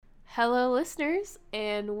Hello, listeners,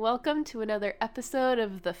 and welcome to another episode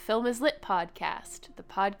of the Film is Lit podcast. The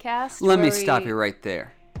podcast. Let me stop you right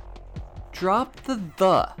there. Drop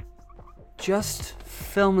the. Just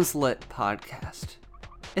Film is Lit podcast.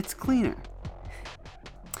 It's cleaner.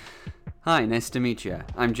 Hi, nice to meet you.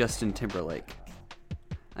 I'm Justin Timberlake.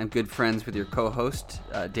 I'm good friends with your co-host,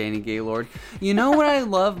 Danny Gaylord. You know what I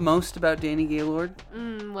love most about Danny Gaylord?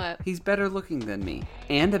 What? He's better looking than me,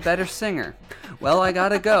 and a better singer. Well, I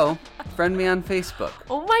gotta go. Friend me on Facebook.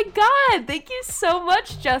 Oh my god! Thank you so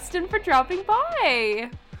much, Justin, for dropping by.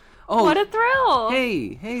 Oh, what a thrill!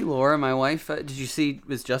 Hey, Laura, my wife. Did you see?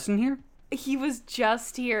 Was Justin here? He was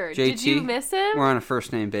just here. JT, did you miss him? We're on a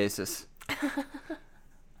first name basis.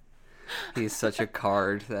 He's such a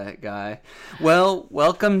card, that guy. Well,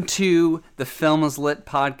 welcome to the Film is Lit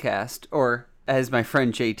podcast, or as my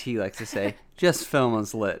friend JT likes to say, just Film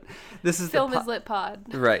is Lit. This is Film is Lit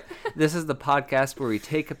pod. Right. This is the podcast where we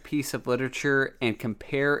take a piece of literature and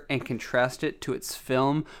compare and contrast it to its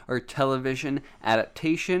film or television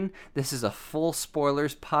adaptation. This is a full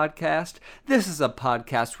spoilers podcast. This is a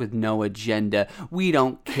podcast with no agenda. We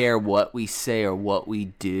don't care what we say or what we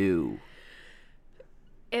do.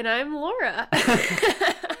 And I'm Laura.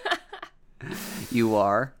 You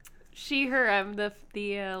are? She, her, I'm the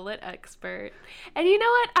lit expert. And you know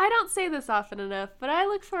what? I don't say this often enough, but I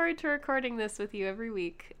look forward to recording this with you every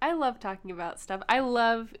week. I love talking about stuff. I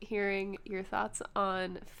love hearing your thoughts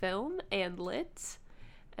on film and lit,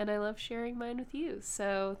 and I love sharing mine with you.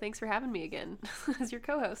 So thanks for having me again as your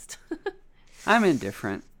co-host. I'm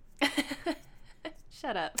indifferent.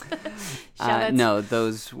 Shut up. No,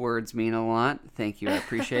 those words mean a lot. Thank you. I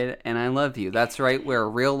appreciate it. And I love you. That's right. We're a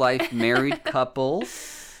real-life married couple.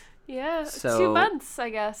 Yeah, so, 2 months, I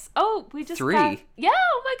guess. Oh, we just 3. Yeah,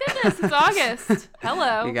 oh my goodness, it's August.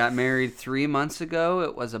 Hello. We got married 3 months ago.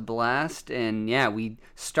 It was a blast. And yeah, we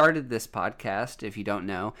started this podcast, if you don't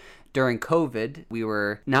know, during COVID. We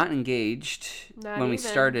were not engaged when we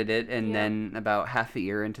started it. And then about half a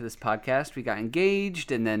year into this podcast, we got engaged.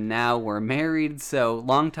 And then now we're married. So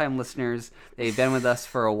longtime listeners, they've been with us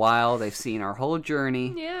for a while. They've seen our whole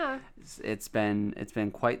journey. Yeah. It's been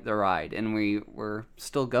quite the ride, and we're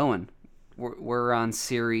still going. We're on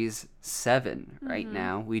series 7 right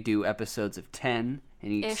now. We do episodes of 10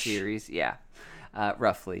 in each series,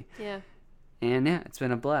 roughly. Yeah. And yeah, it's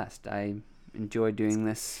been a blast. I enjoy doing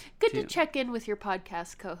this. Good to check in with your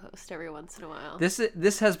podcast co-host every once in a while.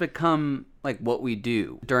 This has become like what we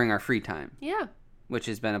do during our free time. Yeah. Which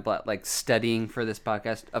has been a blast, like studying for this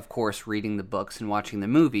podcast. Of course, reading the books and watching the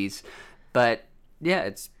movies, but yeah,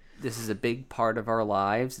 this is a big part of our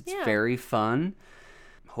lives. It's very fun.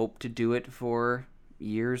 Hope to do it for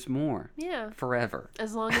years more. Yeah. Forever.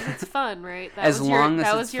 As long as it's fun, right? That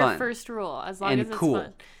was your first rule. As long as it's cool.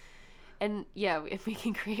 fun. And yeah, if we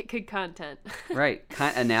can create good content. Right.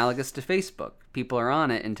 Analogous to Facebook. People are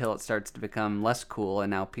on it until it starts to become less cool,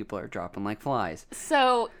 and now people are dropping like flies.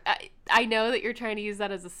 So I know that you're trying to use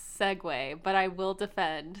that as a segue, but I will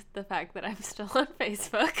defend the fact that I'm still on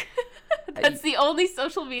Facebook. That's the only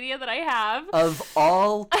social media that I have. Of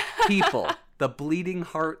all people, the bleeding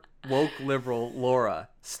heart woke liberal Laura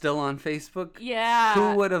still on Facebook? Yeah.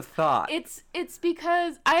 Who would have thought? It's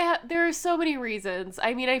because there are so many reasons.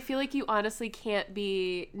 I mean, I feel like you honestly can't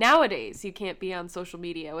be nowadays. You can't be on social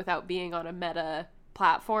media without being on a meta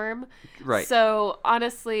platform. Right. So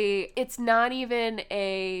honestly, it's not even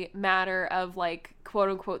a matter of like quote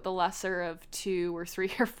unquote the lesser of 2 or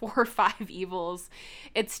 3 or 4 or 5 evils.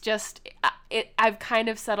 It's just I've kind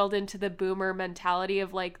of settled into the boomer mentality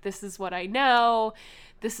of like, this is what I know.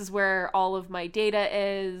 This is where all of my data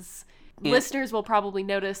is. Listeners will probably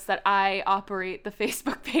notice that I operate the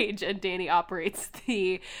Facebook page and Danny operates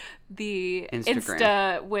the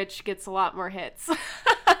Insta, which gets a lot more hits.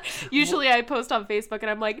 Usually I post on Facebook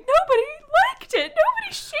and I'm like, nobody liked it.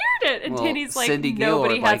 Nobody shared it. And Danny's like, Cindy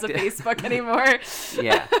nobody has a Gaylord Facebook anymore.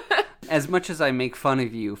 Yeah. As much as I make fun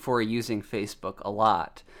of you for using Facebook a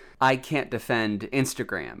lot, I can't defend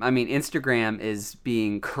Instagram. I mean, Instagram is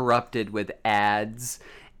being corrupted with ads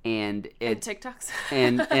and TikToks.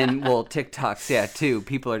 and well, TikToks, yeah, too.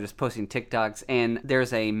 People are just posting TikToks, and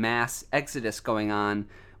there's a mass exodus going on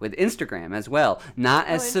with Instagram as well. Not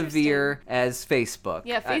as severe as Facebook.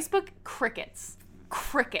 Yeah, Facebook crickets.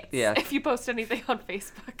 Yeah. If you post anything on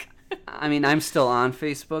Facebook. I mean, I'm still on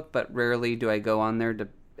Facebook, but rarely do I go on there to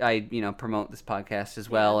promote this podcast as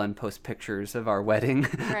well and post pictures of our wedding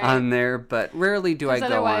on there, but rarely do I go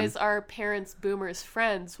on. Otherwise, our parents' boomers'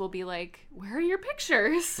 friends will be like, where are your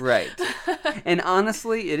pictures? Right. And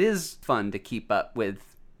honestly, it is fun to keep up with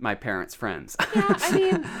my parents' friends. Yeah, I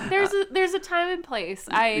mean, there's a time and place.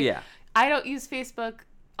 I don't use Facebook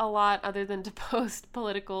a lot other than to post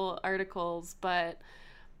political articles, but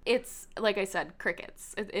it's, like I said,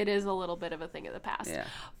 crickets. It is a little bit of a thing of the past. Yeah.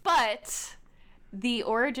 But the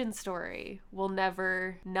origin story will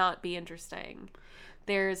never not be interesting.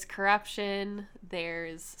 There's corruption,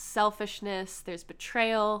 there's selfishness, there's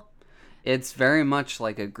betrayal. It's very much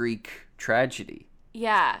like a Greek tragedy.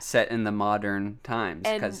 Yeah. Set in the modern times,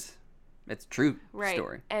 because it's a true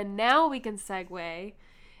story. And now we can segue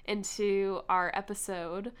into our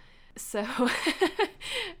episode. So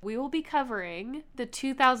we will be covering the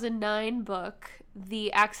 2009 book,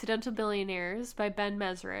 The Accidental Billionaires by Ben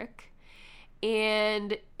Mesrick.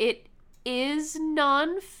 And it is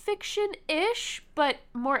nonfiction-ish, but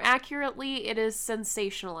more accurately, it is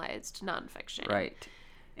sensationalized nonfiction. Right.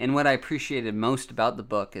 And what I appreciated most about the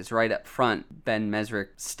book is right up front, Ben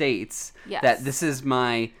Mesrick states that this is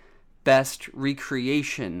my best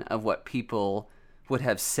recreation of what people would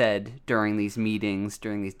have said during these meetings,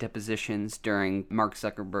 during these depositions, during Mark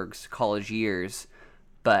Zuckerberg's college years.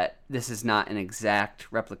 But this is not an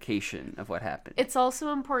exact replication of what happened. It's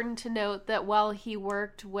also important to note that while he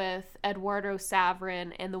worked with Eduardo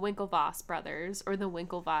Saverin and the Winklevoss brothers, or the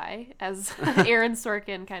Winklevi, as Aaron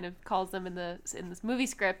Sorkin kind of calls them in this movie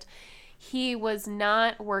script, he was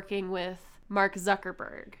not working with Mark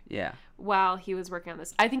Zuckerberg. Yeah. While he was working on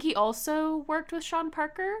this. I think he also worked with Sean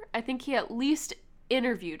Parker. I think he at least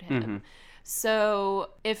interviewed him. Mm-hmm.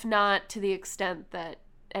 So, if not to the extent that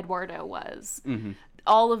Eduardo was. Mm-hmm.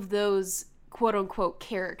 All of those quote-unquote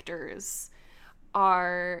characters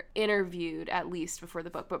are interviewed at least before the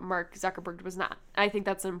book, but Mark Zuckerberg was not. I think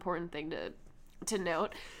that's an important thing to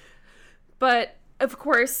note. But, of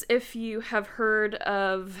course, if you have heard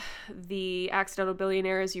of The Accidental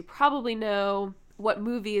Billionaires, you probably know what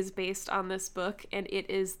movie is based on this book, and it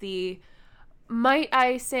is the, might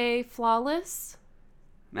I say, flawless?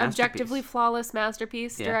 Objectively flawless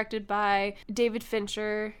masterpiece, directed by David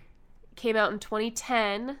Fincher. Came out in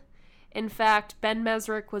 2010. In fact, Ben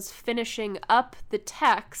Mesrick was finishing up the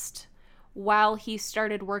text while he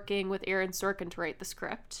started working with Aaron Sorkin to write the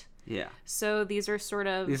script. Yeah. So these are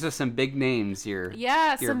some big names you're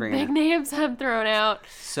big names I'm throwing out.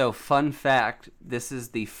 So fun fact, this is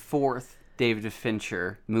the 4th David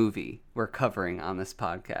Fincher movie we're covering on this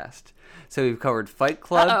podcast. So we've covered Fight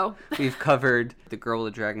Club, we've covered The Girl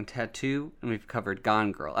with the Dragon Tattoo, and we've covered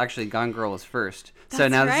Gone Girl. Actually, Gone Girl was first. So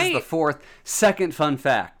now this is the 4th. Second fun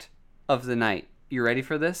fact of the night. You ready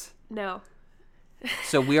for this? No.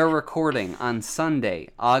 So we are recording on Sunday,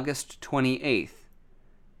 August 28th.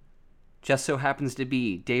 Just so happens to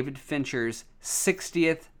be David Fincher's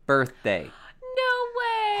 60th birthday. No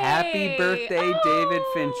way! Happy birthday, David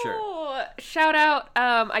Fincher. Shout out,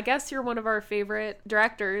 I guess you're one of our favorite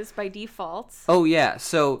directors by default. Oh, yeah.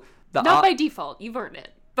 So not by default. You've earned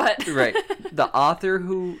it. But right. The author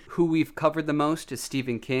who we've covered the most is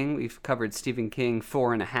Stephen King. We've covered Stephen King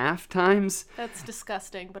 4.5 times. That's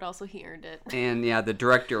disgusting, but also he earned it. And yeah, the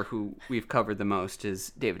director who we've covered the most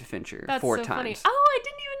is David Fincher. That's 4 so times. Funny. Oh, I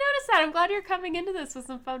didn't even notice that. I'm glad you're coming into this with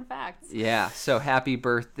some fun facts. Yeah. So happy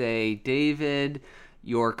birthday, David.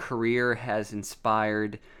 Your career has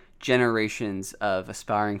inspired generations of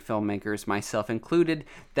aspiring filmmakers, myself included,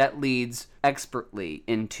 that leads expertly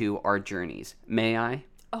into our journeys. May I?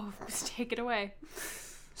 Oh, just take it away.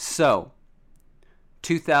 So,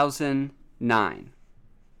 2009,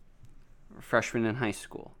 freshman in high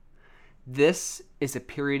school. This is a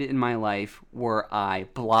period in my life where I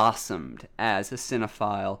blossomed as a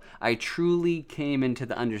cinephile. I truly came into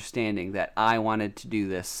the understanding that I wanted to do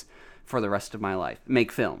this for the rest of my life.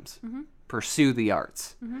 Make films. Mm-hmm. Pursue the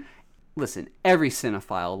arts. Mm-hmm. Listen, every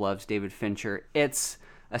cinephile loves David Fincher. It's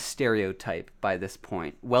a stereotype by this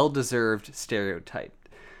point. Well-deserved stereotype.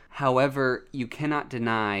 However, you cannot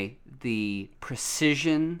deny the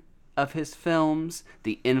precision of his films,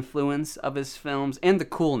 the influence of his films, and the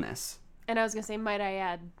coolness. And I was going to say, might I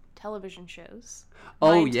add, television shows.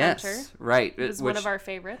 Oh, yes. Right. It was one of our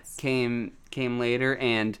favorites. Came later,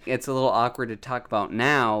 and it's a little awkward to talk about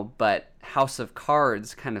now, but House of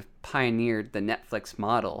Cards kind of pioneered the Netflix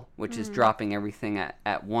model, which is dropping everything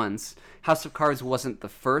at once. House of Cards wasn't the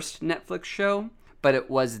first Netflix show, but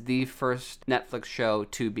it was the first Netflix show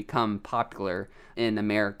to become popular in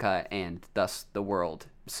America and thus the world.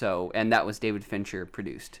 So, and that was David Fincher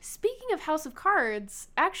produced. Speaking of House of Cards,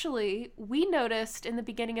 actually, we noticed in the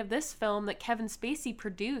beginning of this film that Kevin Spacey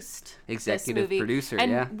produced executive this movie, producer,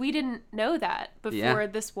 and we didn't know that before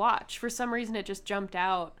this watch. For some reason, it just jumped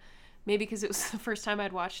out. Maybe because it was the first time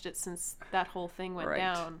I'd watched it since that whole thing went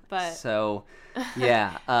down. But so,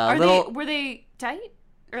 yeah, were they tight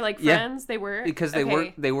or like friends? They were because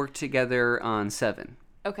they worked together on Seven.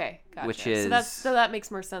 Okay, gotcha. Which is... So that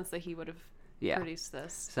makes more sense that he would have produced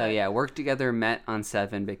this. So yeah, worked together, met on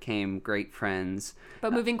Seven, became great friends.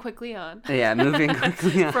 But moving quickly on. Yeah, moving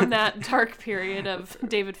quickly on. From that dark period of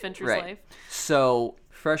David Fincher's life. So,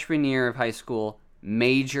 freshman year of high school,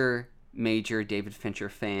 major David Fincher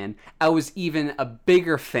fan. I was even a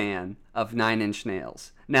bigger fan of Nine Inch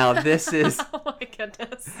Nails. Now, this is... Oh my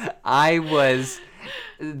goodness. I was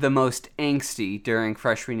the most angsty during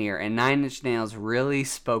freshman year, and Nine Inch Nails really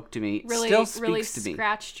spoke to me. Still speaks to me. Really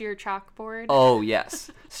scratched your chalkboard? Oh,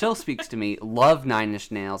 yes. Still speaks to me. Love Nine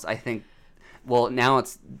Inch Nails. I think, well, now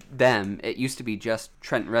it's them. It used to be just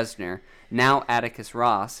Trent Reznor. Now Atticus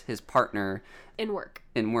Ross, his partner... In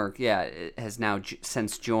work, yeah, it has now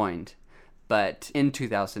since joined. But in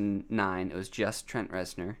 2009, it was just Trent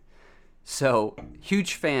Reznor. So,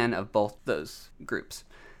 huge fan of both those groups.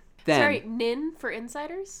 Then, sorry, NIN for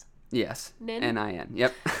insiders? Yes. NIN? N-I-N,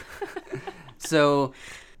 yep. So,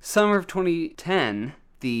 summer of 2010,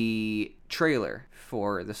 the trailer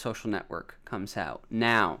for The Social Network comes out.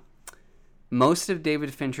 Now, most of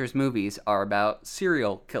David Fincher's movies are about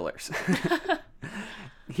serial killers.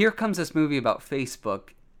 Here comes this movie about Facebook,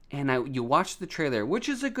 and you watch the trailer, which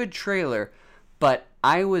is a good trailer, but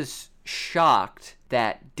I was shocked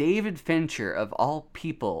that David Fincher, of all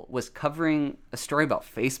people, was covering a story about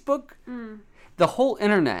Facebook. The whole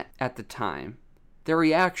internet at the time, their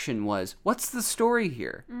reaction was, what's the story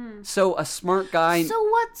here? So a smart guy... So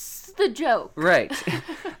what's the joke? Right.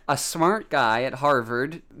 A smart guy at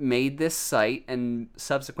Harvard made this site and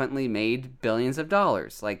subsequently made billions of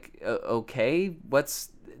dollars. Like, okay,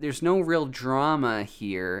 there's no real drama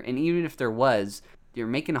here, and even if there was, you're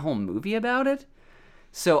making a whole movie about it?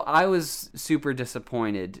 So I was super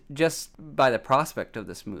disappointed just by the prospect of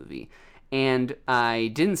this movie. And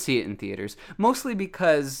I didn't see it in theaters, mostly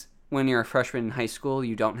because when you're a freshman in high school,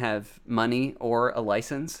 you don't have money or a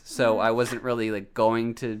license. So I wasn't really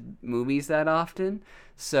going to movies that often.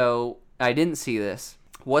 So I didn't see this.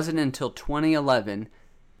 Wasn't until 2011.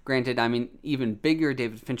 Granted, I'm an even bigger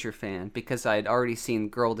David Fincher fan because I had already seen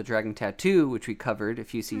Girl with the Dragon Tattoo, which we covered a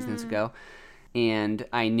few seasons ago. And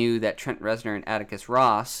I knew that Trent Reznor and Atticus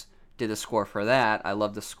Ross did the score for that. I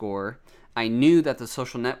love the score. I knew that the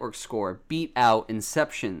Social Network score beat out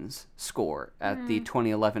Inception's score at the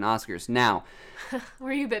 2011 Oscars. Now...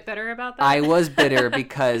 Were you a bit bitter about that? I was bitter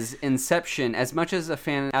because Inception, as much as a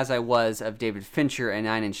fan as I was of David Fincher and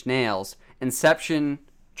Nine Inch Nails, Inception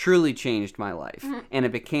truly changed my life, and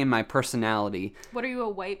it became my personality. What, are you a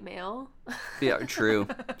white male? Yeah, true.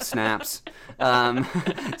 Snaps.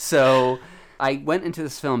 So... I went into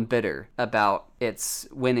this film bitter about its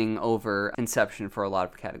winning over Inception for a lot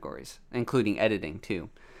of categories, including editing,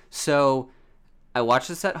 too. So I watched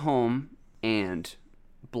this at home and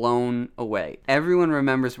blown away. Everyone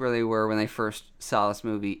remembers where they were when they first saw this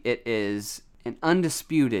movie. It is an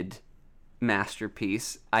undisputed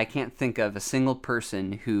masterpiece. I can't think of a single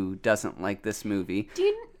person who doesn't like this movie. Do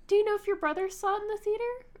you know if your brother saw it in the theater?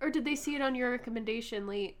 Or did they see it on your recommendation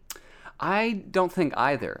late? I don't think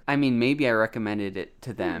either. I mean, maybe I recommended it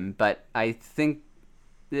to them, but I think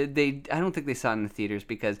I don't think they saw it in the theaters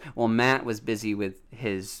because, well, Matt was busy with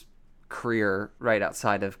his career right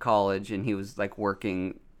outside of college, and he was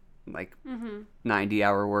working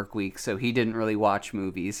 90-hour work weeks, so he didn't really watch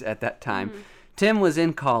movies at that time. Tim was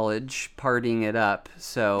in college, partying it up,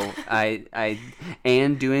 so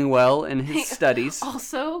and doing well in his studies.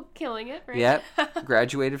 Also killing it, right? Yep,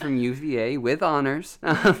 graduated from UVA with honors.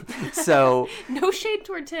 So no shade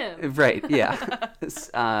toward Tim. Right, yeah.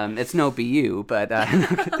 It's no BU, but...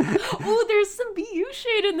 Oh, there's some BU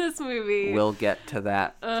shade in this movie. We'll get to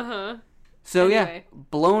that. Uh-huh. So anyway. Yeah,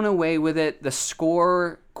 blown away with it. The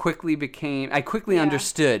score I quickly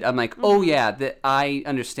understood. I'm like, oh yeah, I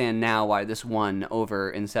understand now why this won over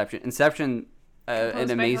Inception. Inception, an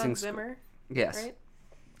amazing score. Yes. Right?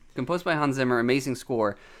 Composed by Hans Zimmer, amazing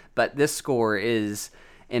score, but this score is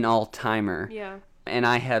an all-timer. Yeah. And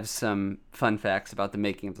I have some fun facts about the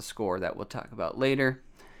making of the score that we'll talk about later.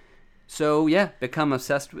 So yeah, become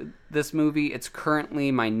obsessed with this movie. It's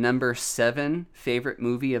currently my number 7 favorite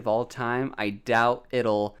movie of all time. I doubt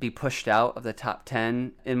it'll be pushed out of the top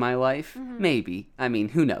 10 in my life. Maybe. I mean,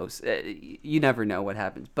 who knows? You never know what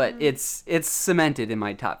happens. But it's cemented in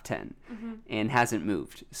my top 10 and hasn't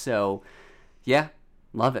moved. So yeah,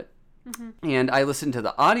 love it. And I listened to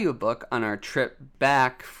the audiobook on our trip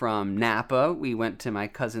back from Napa. We went to my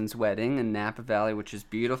cousin's wedding in Napa Valley, which is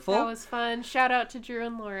beautiful. That was fun. Shout out to Drew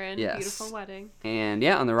and Lauren. Yes. Beautiful wedding. And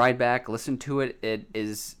yeah, on the ride back, listen to it. It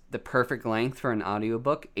is the perfect length for an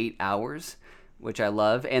audiobook, 8 hours, which I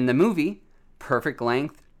love. And the movie, perfect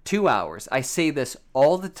length, 2 hours. I say this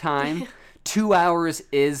all the time 2 hours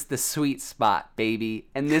is the sweet spot, baby.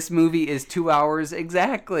 And this movie is 2 hours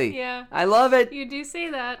exactly. Yeah. I love it. You do say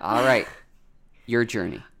that. All right. Your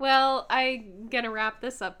journey. Well, I'm going to wrap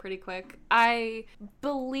this up pretty quick. I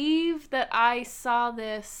believe that I saw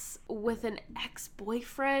this with an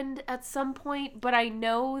ex-boyfriend at some point, but I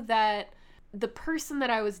know that the person that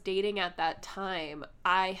I was dating at that time,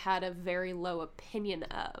 I had a very low opinion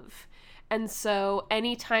of. And so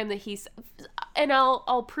anytime that and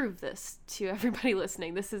I'll prove this to everybody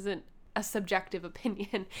listening, this isn't a subjective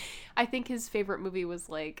opinion. I think his favorite movie was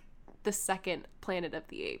like the second Planet of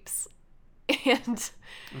the Apes. And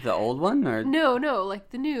the old one, or no, like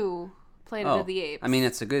the new Planet of the Apes. I mean,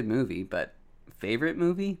 it's a good movie, but favorite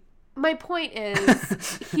movie? My point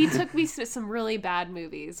is, he took me to some really bad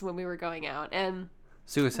movies when we were going out, and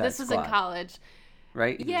Suicide Squad. This was in college,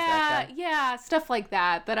 right? Yeah, stuff like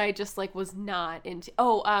that I just like was not into.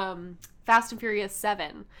 Fast and Furious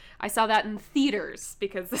 7. I saw that in theaters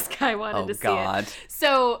because this guy wanted to see it.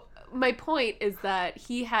 So my point is that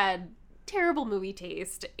he had terrible movie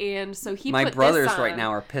taste, and so he my put brothers this on. right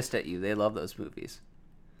now are pissed at you. They love those movies.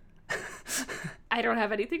 I don't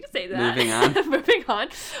have anything to say to that. Moving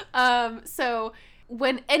on. So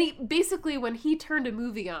when when he turned a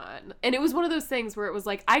movie on, and it was one of those things where it was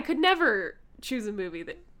like I could never choose a movie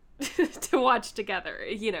that to watch together.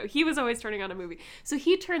 You know, he was always turning on a movie. So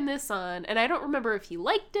he turned this on, and I don't remember if he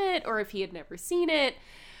liked it or if he had never seen it.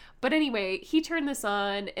 But anyway, he turned this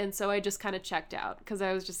on, and so I just kind of checked out because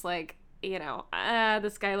I was just like, you know,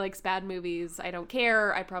 this guy likes bad movies. I don't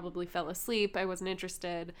care. I probably fell asleep. I wasn't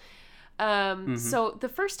interested. So the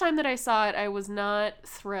first time that I saw it, I was not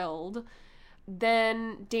thrilled.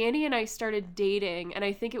 Then Danny and I started dating, and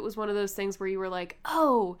I think it was one of those things where you were like,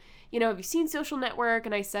 oh, you know, have you seen Social Network?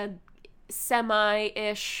 And I said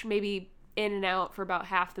semi-ish, maybe in and out for about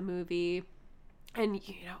half the movie. And,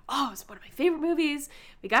 you know, oh, it's one of my favorite movies.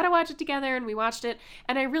 We got to watch it together, and we watched it,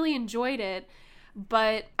 and I really enjoyed it.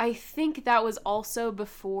 But I think that was also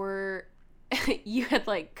before you had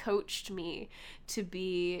like coached me to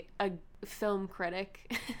be a film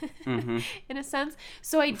critic in a sense.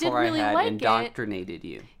 So I did really like it. Indoctrinated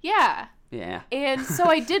you. Yeah. Yeah. And so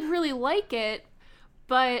I did really like it,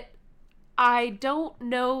 but I don't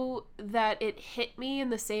know that it hit me in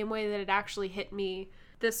the same way that it actually hit me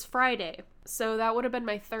this Friday. So that would have been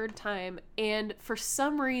my third time. And for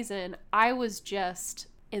some reason, I was just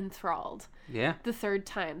enthralled. Yeah. The third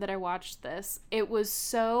time that I watched this. It was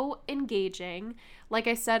so engaging. Like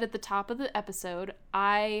I said at the top of the episode,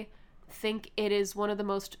 I think it is one of the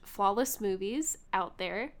most flawless movies out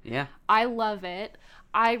there. Yeah. I love it.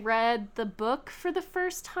 I read the book for the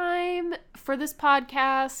first time for this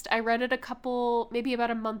podcast. I read it maybe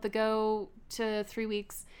about a month ago to 3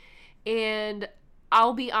 weeks. And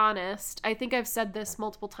I'll be honest, I think I've said this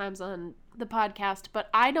multiple times on the podcast, but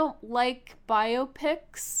I don't like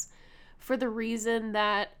biopics for the reason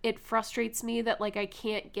that it frustrates me that like I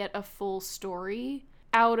can't get a full story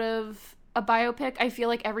out of a biopic. I feel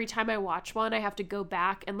like every time I watch one, I have to go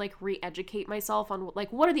back and like re-educate myself on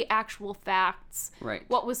like what are the actual facts, right?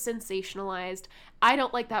 What was sensationalized. I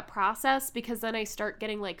don't like that process because then I start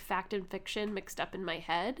getting like fact and fiction mixed up in my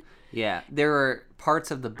head. Yeah, there are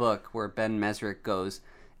parts of the book where Ben Mesrick goes,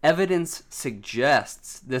 evidence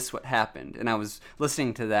suggests this what happened. And I was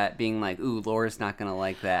listening to that being like, ooh, Laura's not going to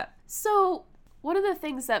like that. So one of the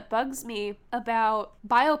things that bugs me about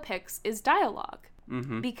biopics is dialogue.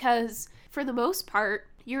 Because for the most part,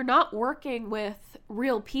 you're not working with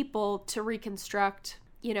real people to reconstruct,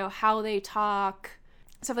 you know, how they talk,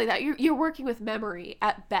 stuff like that. You're working with memory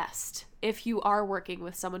at best if you are working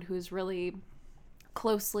with someone who's really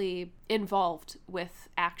closely involved with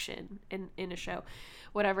action in a show,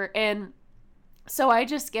 whatever. And so I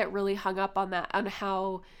just get really hung up on that, on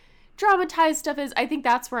how dramatized stuff is. I think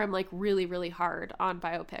that's where I'm like really, really hard on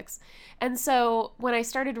biopics. And so when I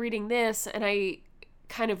started reading this and I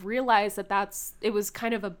kind of realized that it was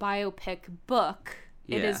kind of a biopic book.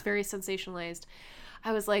 Yeah. It is very sensationalized.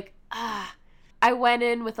 I was like, I went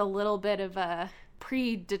in with a little bit of a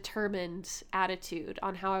predetermined attitude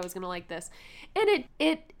on how I was going to like this. And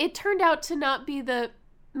it turned out to not be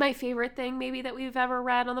my favorite thing maybe that we've ever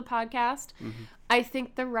read on the podcast. I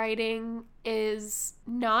think the writing is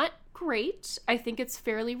not great. I think it's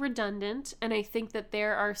fairly redundant, and I think that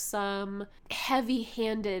there are some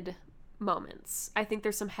heavy-handed moments. I think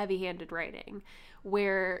there's some heavy-handed writing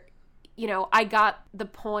where, you know, I got the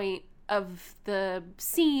point of the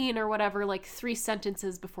scene or whatever like 3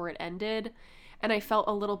 sentences before it ended, and I felt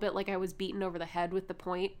a little bit like I was beaten over the head with the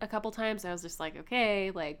point a couple times. I was just like,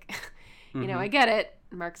 okay, like, you know, I get it.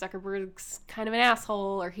 Mark Zuckerberg's kind of an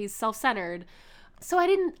asshole, or he's self-centered. So I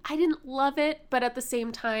didn't love it, but at the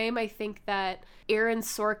same time, I think that Aaron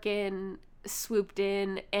Sorkin swooped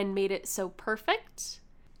in and made it so perfect.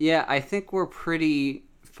 Yeah, I think we're pretty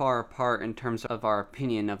far apart in terms of our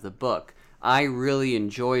opinion of the book. I really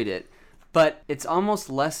enjoyed it, but it's almost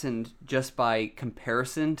lessened just by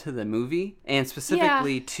comparison to the movie, and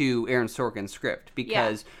specifically to Aaron Sorkin's script,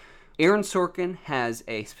 because Aaron Sorkin has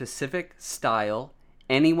a specific style.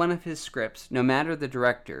 Any one of his scripts, no matter the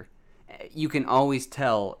director, you can always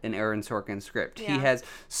tell an Aaron Sorkin script. He has,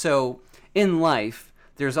 so in life,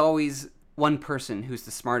 there's always one person who's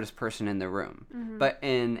the smartest person in the room. But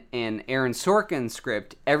in an Aaron Sorkin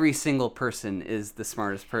script, every single person is the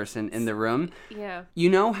smartest person in the room. Yeah. You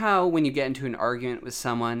know how when you get into an argument with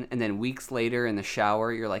someone and then weeks later in the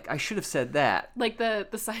shower, you're like, I should have said that. Like the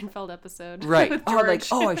Seinfeld episode. Right.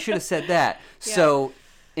 I should have said that. Yeah. So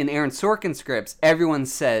in Aaron Sorkin scripts, everyone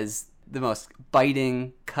says the most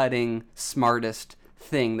biting, cutting, smartest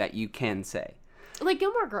thing that you can say. Like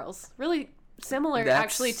Gilmore Girls. Really similar,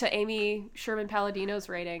 actually, to Amy Sherman Palladino's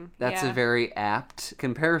writing. That's a very apt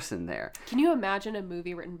comparison there. Can you imagine a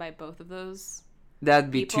movie written by both of those?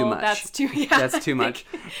 That'd be too much. That's too much.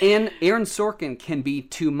 And Aaron Sorkin can be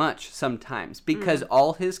too much sometimes because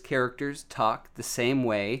all his characters talk the same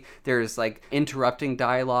way. There's like interrupting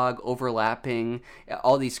dialogue, overlapping,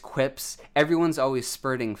 all these quips. Everyone's always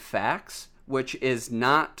spurting facts, which is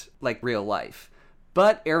not like real life.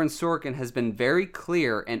 But Aaron Sorkin has been very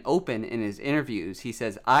clear and open in his interviews. He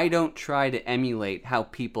says, I don't try to emulate how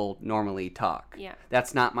people normally talk. Yeah.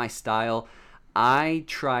 That's not my style. I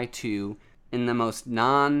try to, in the most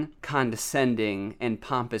non-condescending and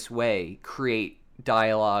pompous way, create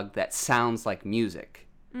dialogue that sounds like music.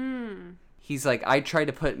 He's like, I try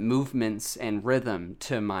to put movements and rhythm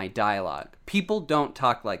to my dialogue. People don't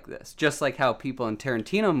talk like this, just like how people in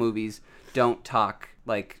Tarantino movies don't talk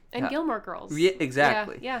like... And Gilmore Girls. Yeah,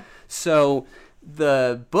 exactly. Yeah. So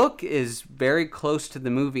the book is very close to the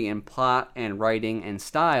movie in plot and writing and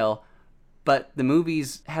style, but the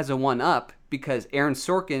movie's has a one-up because Aaron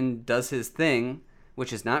Sorkin does his thing,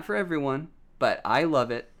 which is not for everyone, but I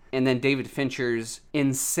love it. And then David Fincher's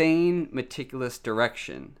insane, meticulous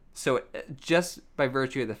direction. So just by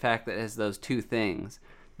virtue of the fact that it has those two things,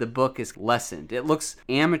 the book is lessened. It looks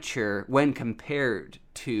amateur when compared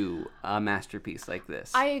to a masterpiece like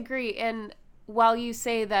this. I agree. And while you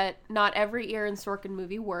say that not every Aaron Sorkin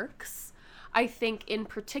movie works, I think in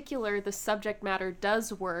particular the subject matter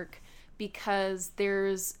does work because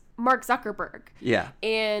there's Mark Zuckerberg. Yeah.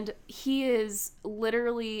 And he is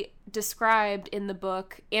literally described in the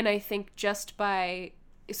book, and I think just by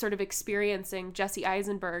sort of experiencing Jesse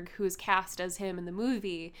Eisenberg, who is cast as him in the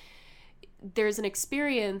movie, there's an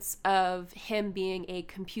experience of him being a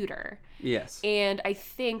computer. Yes. And I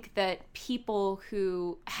think that people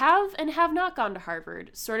who have and have not gone to Harvard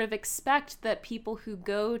sort of expect that people who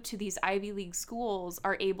go to these Ivy League schools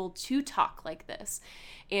are able to talk like this.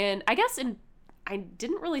 And I guess I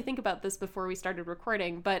didn't really think about this before we started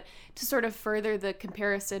recording, but to sort of further the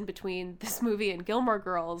comparison between this movie and Gilmore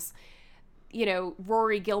Girls, you know,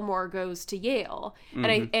 Rory Gilmore goes to Yale,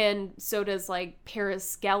 and so does like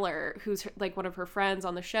Paris Geller, who's like one of her friends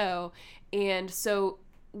on the show. And so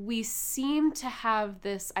we seem to have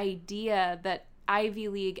this idea that Ivy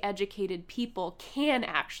League educated people can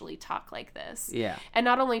actually talk like this. Yeah. And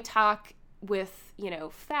not only talk with, you know,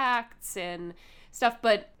 facts and stuff,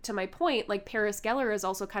 but to my point, like Paris Geller is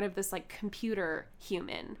also kind of this like computer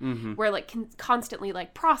human where like constantly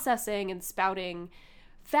like processing and spouting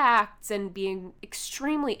facts and being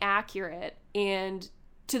extremely accurate, and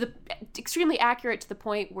extremely accurate to the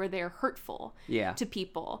point where they're hurtful to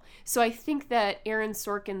people. So I think that Aaron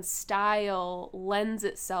Sorkin's style lends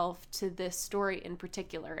itself to this story in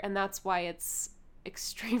particular, and that's why it's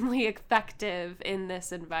extremely effective in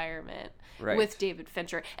this environment with David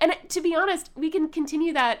Fincher. And to be honest, we can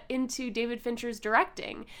continue that into David Fincher's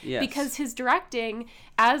directing, because his directing,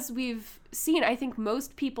 as we've seen, I think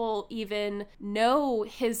most people even know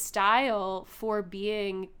his style for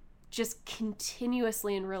being just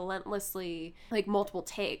continuously and relentlessly like multiple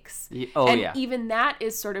takes. Even that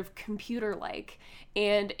is sort of computer-like.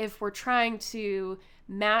 And if we're trying to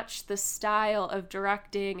match the style of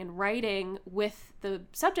directing and writing with the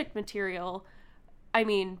subject material, I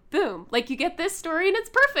mean, boom, like you get this story and it's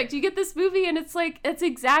perfect. You get this movie and it's like, it's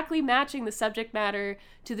exactly matching the subject matter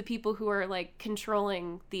to the people who are like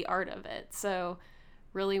controlling the art of it. So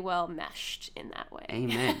really well meshed in that way.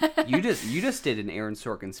 Amen. You just did an Aaron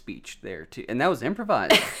Sorkin speech there too, and that was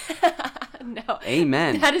improvised. No.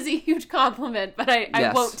 Amen. That is a huge compliment, but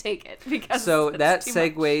I won't take it because that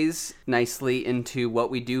segues nicely into what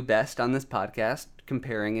we do best on this podcast,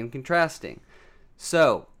 comparing and contrasting.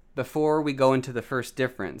 So, before we go into the first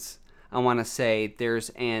difference, I want to say there's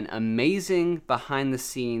an amazing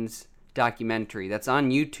behind-the-scenes documentary that's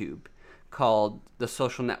on YouTube called The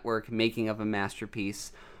Social Network: Making of a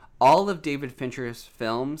Masterpiece. All of David Fincher's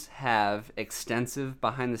films have extensive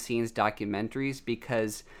behind-the-scenes documentaries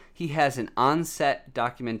because he has an on-set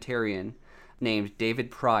documentarian named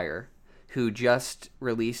David Pryor who just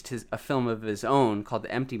released a film of his own called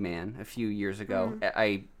The Empty Man a few years ago.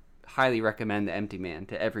 I highly recommend The Empty Man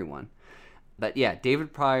to everyone. But yeah,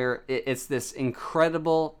 David Pryor, it's this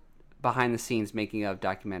incredible behind-the-scenes making of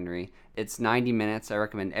documentary. It's 90 minutes. I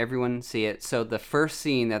recommend everyone see it. So the first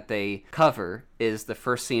scene that they cover is the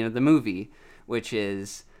first scene of the movie, which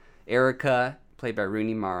is Erica, played by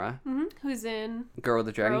Rooney Mara. Mm-hmm. Who's in Girl with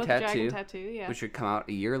the Dragon Tattoo, yeah. which would come out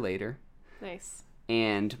a year later. Nice.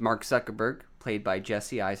 And Mark Zuckerberg, played by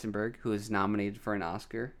Jesse Eisenberg, who is nominated for an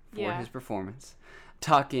Oscar for his performance,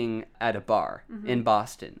 talking at a bar in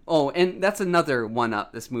Boston. Oh, and that's another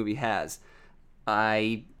one-up this movie has.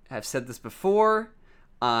 I have said this before.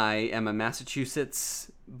 I am a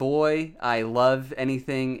Massachusetts boy. I love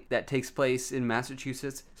anything that takes place in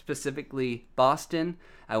Massachusetts, specifically Boston.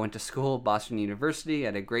 I went to school at Boston University. I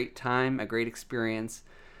had a great time, a great experience.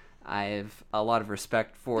 I have a lot of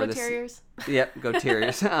respect for this. Go Terriers. Yep, go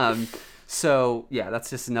Terriers. So, yeah, that's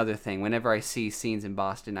just another thing. Whenever I see scenes in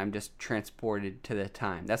Boston, I'm just transported to the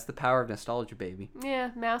time. That's the power of nostalgia, baby.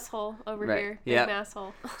 Yeah, mass hole over here. Yeah, mass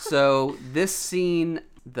hole. So, this scene,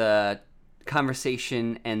 the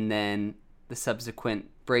conversation, and then the subsequent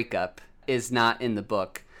breakup is not in the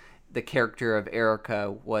book. The character of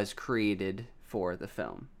Erica was created for the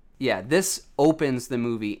film. Yeah, this opens the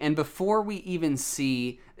movie, and before we even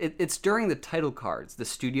see, it's during the title cards, the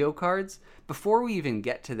studio cards, before we even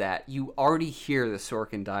get to that, you already hear the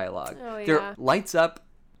Sorkin dialogue. Oh, yeah. There, lights up,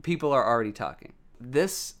 people are already talking.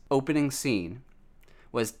 This opening scene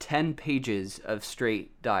was 10 pages of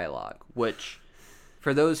straight dialogue, which,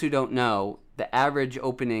 for those who don't know, the average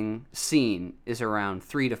opening scene is around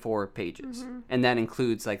 3 to 4 pages. And that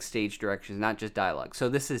includes like stage directions, not just dialogue. So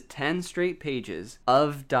this is 10 straight pages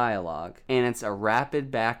of dialogue, and it's a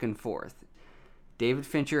rapid back and forth. David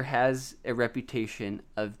Fincher has a reputation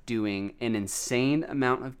of doing an insane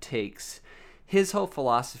amount of takes. His whole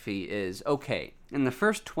philosophy is, okay, in the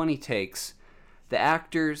first 20 takes, the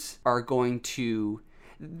actors are going to...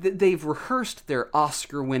 They've rehearsed their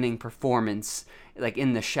Oscar-winning performance like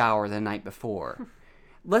in the shower the night before.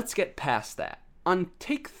 Let's get past that. On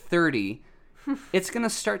take 30, it's going to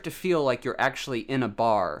start to feel like you're actually in a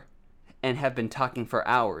bar and have been talking for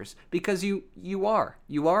hours, because you are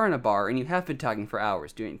in a bar and you have been talking for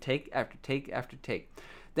hours, doing take after take after take.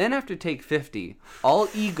 Then after take 50, all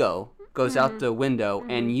ego goes out the window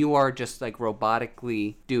and you are just like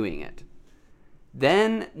robotically doing it.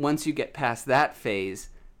 Then once you get past that phase,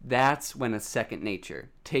 that's when it's second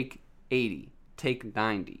nature. Take 80, take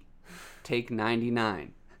 90, take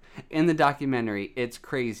 99. In the documentary, it's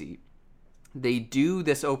crazy. They do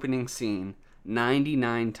this opening scene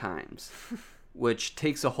 99 times, which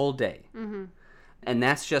takes a whole day. And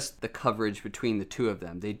that's just the coverage between the two of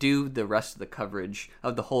them. They do the rest of the coverage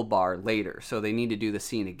of the whole bar later, so they need to do the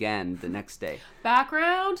scene again the next day.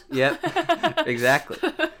 Background? Yep, exactly.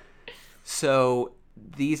 So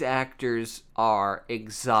these actors are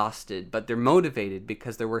exhausted, but they're motivated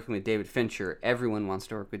because they're working with David Fincher. Everyone wants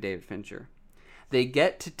to work with David Fincher. They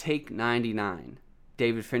get to take 99.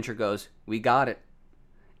 David Fincher goes, "We got it."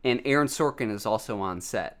 And Aaron Sorkin is also on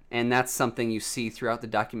set. And that's something you see throughout the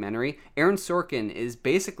documentary. Aaron Sorkin is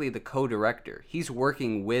basically the co-director. He's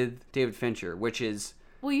working with David Fincher, which is...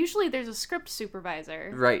 Well, usually there's a script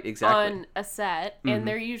supervisor. Right, exactly. On a set, and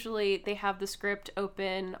they have the script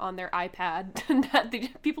open on their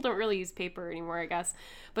iPad. People don't really use paper anymore, I guess.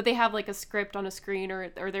 But they have like a script on a screen or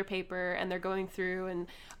their paper, and they're going through and,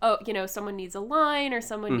 someone needs a line or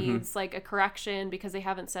someone needs like a correction because they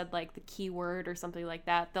haven't said like the keyword or something like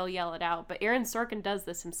that. They'll yell it out. But Aaron Sorkin does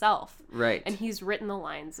this himself. Right. And he's written the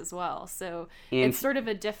lines as well. So it's sort of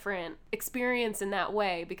a different experience in that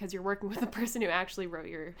way because you're working with the person who actually wrote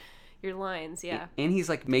your lines, yeah. And he's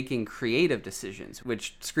like making creative decisions,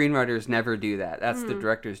 which screenwriters never do that. That's the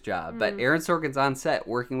director's job. But Aaron Sorkin's on set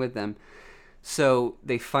working with them. So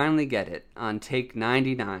they finally get it on take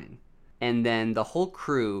 99. And then the whole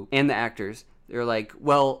crew and the actors, they're like,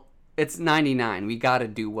 well, it's 99. We got to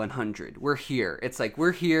do 100. We're here. It's like,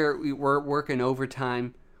 we're here. We're working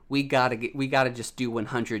overtime. We got to just do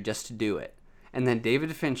 100 just to do it. And then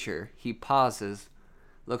David Fincher, he pauses,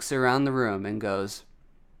 looks around the room and goes,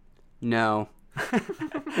 "No."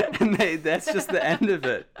 And that's just the end of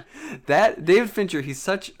it. That David Fincher, he's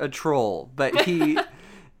such a troll, but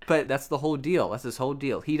But that's the whole deal. That's his whole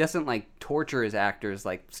deal. He doesn't like torture his actors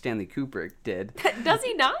like Stanley Kubrick did. Does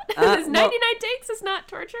he not? His 99 takes is not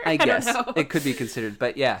torture? I guess. Don't know. It could be considered.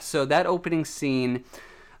 But yeah, so that opening scene,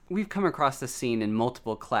 we've come across this scene in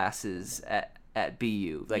multiple classes at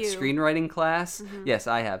BU. Like screenwriting class. Mm-hmm. Yes,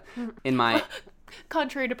 I have. In my...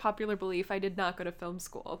 Contrary to popular belief, I did not go to film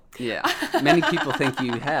school. Yeah, many people think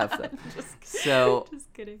you have, though.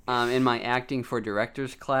 Just kidding. In my acting for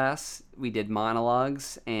directors class, we did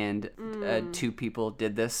monologues, and 2 people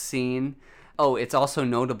did this scene. Oh, it's also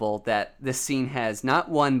notable that this scene has not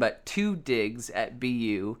 1 but 2 digs at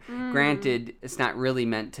BU. Granted, it's not really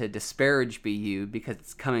meant to disparage BU because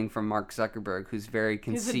it's coming from Mark Zuckerberg, who's very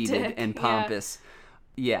conceited and pompous.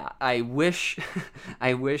 Yeah, I wish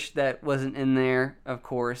that wasn't in there, of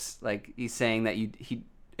course. Like, he's saying that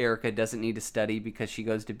Erica doesn't need to study because she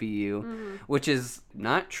goes to BU, which is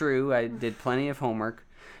not true. I did plenty of homework.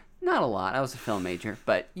 Not a lot. I was a film major,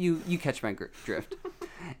 but you catch my drift.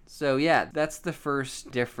 So yeah, that's the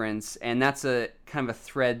first difference, and that's a kind of a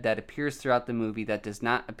thread that appears throughout the movie that does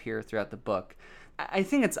not appear throughout the book. I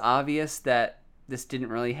think it's obvious that this didn't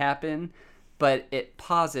really happen, but it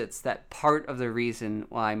posits that part of the reason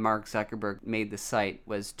why Mark Zuckerberg made the site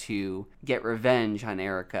was to get revenge on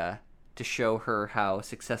Erica, to show her how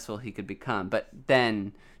successful he could become, but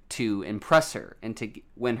then to impress her and to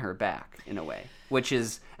win her back in a way, which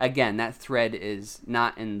is, again, that thread is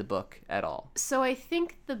not in the book at all. So I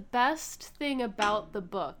think the best thing about the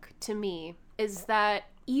book, to me, is that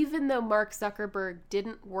even though Mark Zuckerberg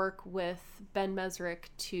didn't work with Ben Mesrich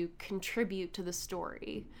to contribute to the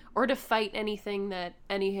story or to fight anything that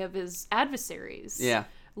any of his adversaries,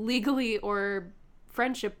 legally or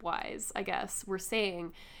friendship-wise, I guess, were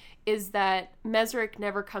saying, is that Mesrich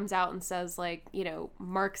never comes out and says, like, you know,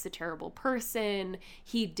 Mark's a terrible person,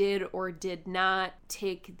 he did or did not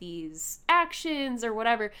take these actions or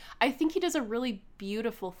whatever. I think he does a really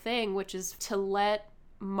beautiful thing, which is to let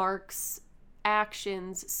Mark's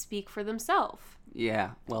actions speak for themselves.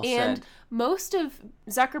 Yeah, well said. And most of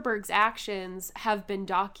Zuckerberg's actions have been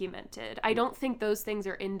documented. I don't think those things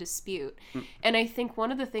are in dispute. And I think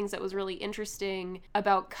one of the things that was really interesting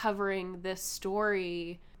about covering this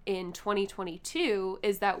story in 2022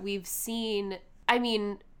 is that we've seen, I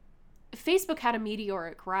mean, Facebook had a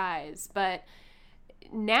meteoric rise, but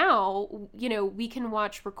now, you know, we can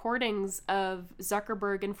watch recordings of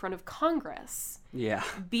Zuckerberg in front of Congress. Yeah.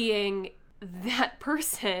 Being that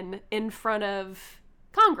person in front of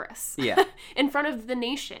Congress. Yeah. In front of the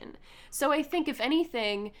nation. So I think, if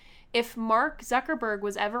anything, if Mark Zuckerberg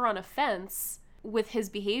was ever on a fence with his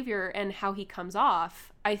behavior and how he comes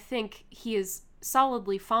off, I think he is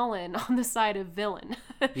solidly fallen on the side of villain.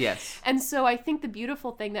 Yes. And so I think the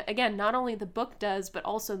beautiful thing that, again, not only the book does, but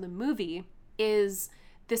also the movie, is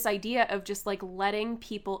this idea of just like letting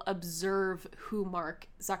people observe who Mark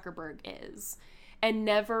Zuckerberg is and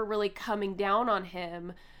never really coming down on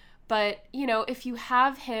him. But, you know, if you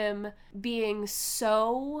have him being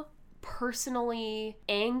so personally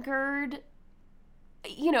angered,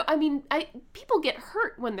 you know, I mean, people get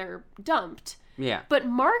hurt when they're dumped. Yeah. But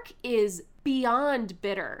Mark is beyond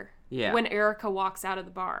bitter Yeah. when Erica walks out of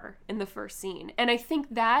the bar in the first scene. And I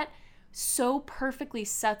think that so perfectly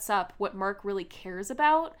sets up what Mark really cares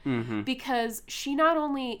about, because she not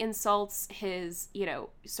only insults his, you know,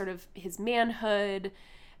 sort of his manhood,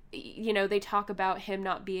 you know, they talk about him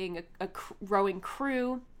not being a rowing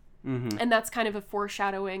crew, and that's kind of a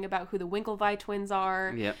foreshadowing about who the Winklevi twins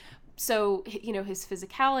are. Yep. So, you know, his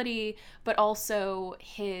physicality, but also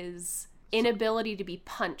his inability to be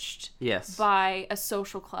punched by a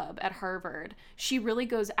social club at Harvard. She really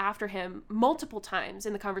goes after him multiple times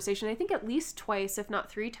in the conversation. I think at least twice, if not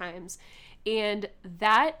 3 times. And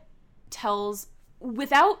that tells,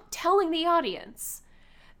 without telling the audience,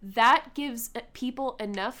 that gives people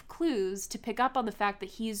enough clues to pick up on the fact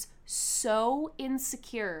that he's so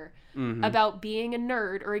insecure about being a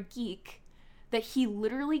nerd or a geek that he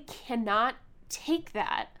literally cannot take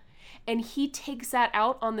that. And he takes that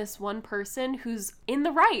out on this one person who's in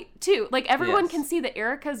the right, too. Like, everyone can see that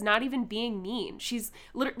Erica's not even being mean. She's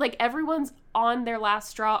literally, like, everyone's on their last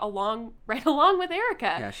straw right along with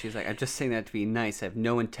Erica. Yeah, she's like, I'm just saying that to be nice. I have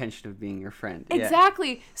no intention of being your friend.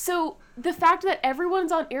 Exactly. Yeah. So the fact that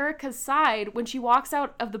everyone's on Erica's side when she walks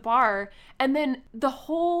out of the bar, and then the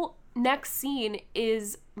whole next scene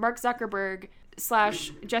is Mark Zuckerberg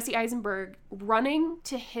 / Jesse Eisenberg running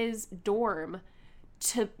to his dorm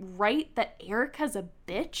to write that Erica's a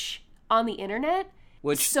bitch on the internet,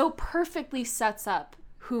 which so perfectly sets up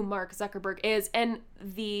who Mark Zuckerberg is and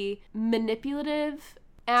the manipulative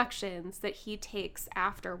actions that he takes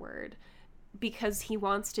afterward because he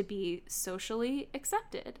wants to be socially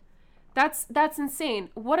accepted. That's insane.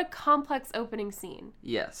 What a complex opening scene.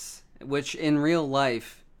 Yes. Which in real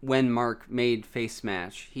life, when Mark made Face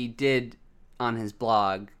Smash, he did on his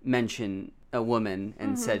blog mention a woman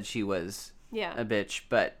and said she was a bitch,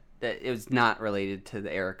 but that it was not related to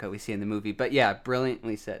the Erica we see in the movie. But yeah,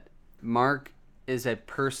 brilliantly said. Mark is a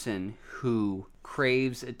person who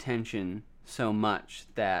craves attention so much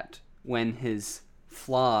that when his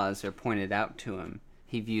flaws are pointed out to him,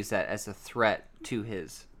 he views that as a threat to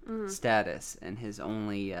his status, and his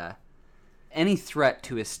only any threat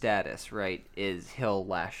to his status, right, is he'll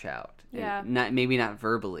lash out. Yeah. Maybe not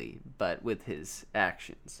verbally, but with his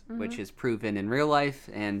actions, which is proven in real life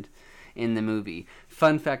and in the movie.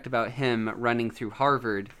 Fun fact about him running through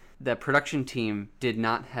Harvard, the production team did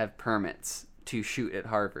not have permits to shoot at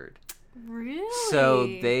Harvard. Really? So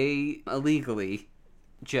they illegally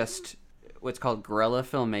just what's called guerrilla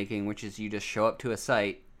filmmaking, which is you just show up to a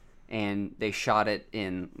site and they shot it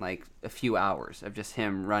in like a few hours of just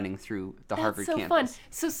him running through the Harvard campus. That's so fun.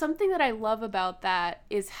 So something that I love about that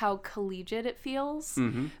is how collegiate it feels,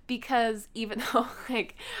 because even though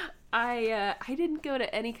like I didn't go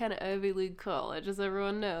to any kind of Ivy League college, as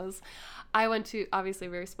everyone knows, I went to obviously a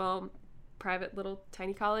very small, private little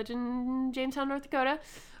tiny college in Jamestown, North Dakota.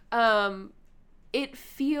 It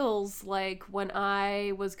feels like when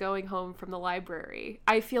I was going home from the library,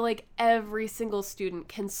 I feel like every single student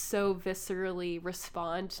can so viscerally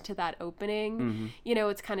respond to that opening. You know,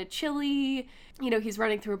 it's kind of chilly. You know, he's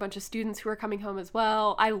running through a bunch of students who are coming home as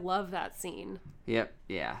well. I love that scene. Yep,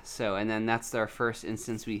 yeah. So, and then that's our first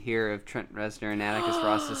instance we hear of Trent Reznor and Atticus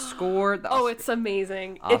Ross's score. It's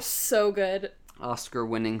amazing. It's so good.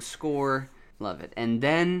 Oscar-winning score. Love it. And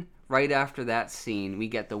then right after that scene, we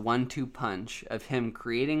get the 1-2 punch of him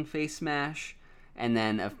creating Face Smash and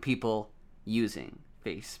then of people using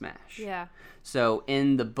Face Smash. Yeah. So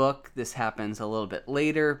in the book, this happens a little bit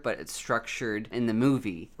later, but it's structured in the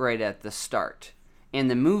movie right at the start. And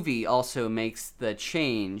the movie also makes the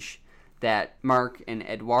change that Mark and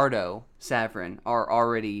Eduardo Saverin are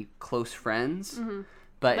already close friends.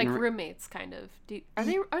 But like roommates, kind of. Are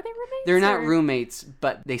they roommates? They're not roommates,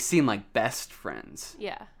 but they seem like best friends.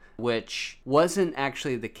 Yeah. Which wasn't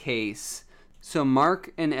actually the case. So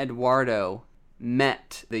Mark and Eduardo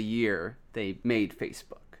met the year they made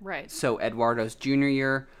Facebook. Right. So Eduardo's junior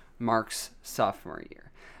year, Mark's sophomore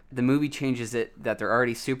year. The movie changes it that they're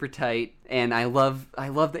already super tight, and I love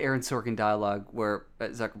the Aaron Sorkin dialogue where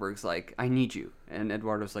Zuckerberg's like, "I need you," and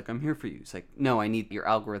Eduardo's like, "I'm here for you." He's like, "No, I need your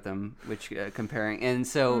algorithm," which comparing, and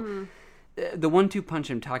so the 1-2 punch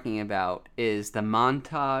I'm talking about is the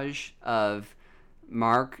montage of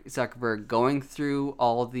Mark Zuckerberg going through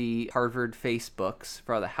all the Harvard Facebooks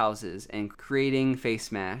for all the houses and creating Face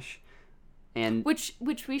Smash, and which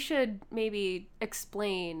we should maybe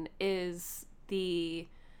explain is the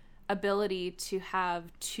ability to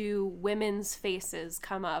have two women's faces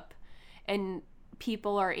come up and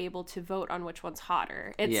people are able to vote on which one's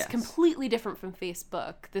hotter. It's completely different from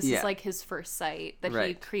Facebook. This is like his first site that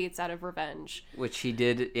he creates out of revenge. Which he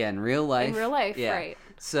did in real life. In real life, right.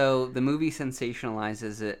 So the movie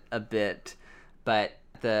sensationalizes it a bit, but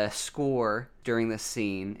the score during the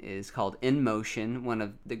scene is called In Motion, one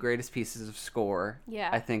of the greatest pieces of score,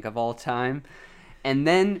 I think, of all time. And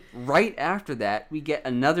then right after that, we get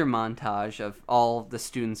another montage of all the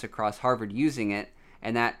students across Harvard using it,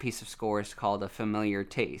 and that piece of score is called A Familiar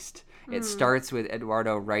Taste. It starts with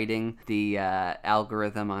Eduardo writing the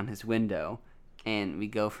algorithm on his window, and we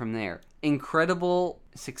go from there. Incredible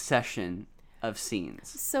succession of scenes.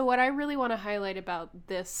 So what I really want to highlight about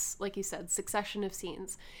this, like you said, succession of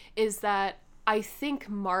scenes, is that I think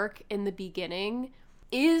Mark in the beginning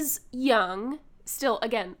is young. Still,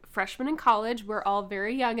 again, freshman in college. We're all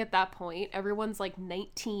very young at that point. Everyone's like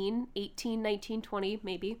 18, 19, 20,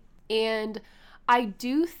 maybe. And I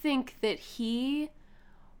do think that he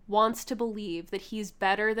wants to believe that he's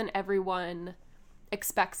better than everyone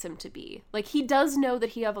expects him to be. Like, he does know that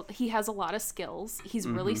he has a lot of skills. He's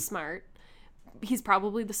really smart. He's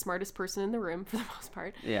probably the smartest person in the room for the most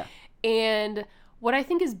part. Yeah. And what I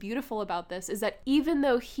think is beautiful about this is that even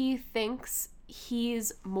though he thinks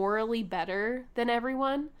he's morally better than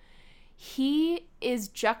everyone, he is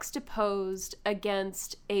juxtaposed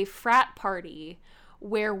against a frat party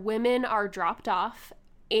where women are dropped off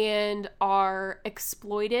and are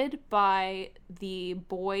exploited by the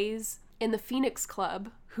boys in the Phoenix Club,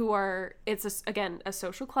 who are, again, a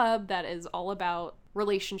social club that is all about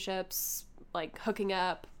relationships, like hooking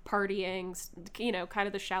up, partying, you know, kind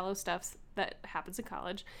of the shallow stuff that happens in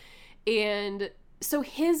college. And so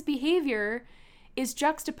his behavior is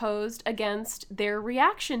juxtaposed against their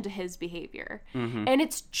reaction to his behavior. And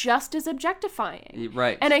it's just as objectifying.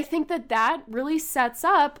 Right. And I think that really sets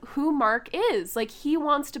up who Mark is. Like, he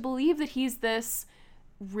wants to believe that he's this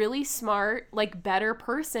really smart, like, better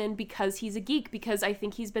person because he's a geek, because I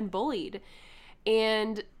think he's been bullied.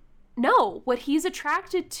 And no, what he's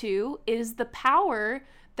attracted to is the power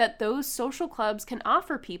that those social clubs can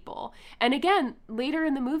offer people. And again, later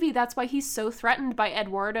in the movie, that's why he's so threatened by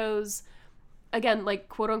Eduardo's, again, like,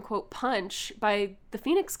 quote unquote punch by the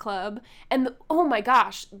Phoenix Club. And oh my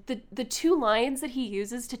gosh, the two lines that he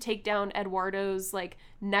uses to take down Eduardo's, like,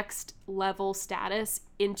 next level status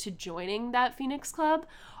into joining that Phoenix Club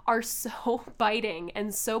are so biting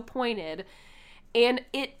and so pointed. And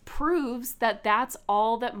it proves that that's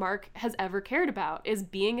all that Mark has ever cared about, is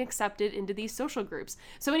being accepted into these social groups.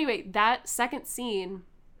 So anyway, that second scene,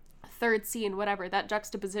 third scene, whatever, that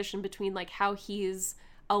juxtaposition between, like, how he's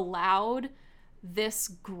allowed this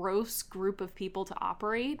gross group of people to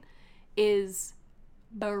operate is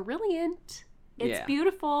brilliant. It's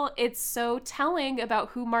beautiful. It's so telling about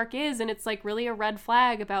who Mark is, and it's, like, really a red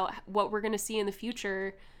flag about what we're going to see in the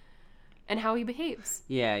future and how he behaves.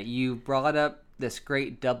 Yeah, you brought up this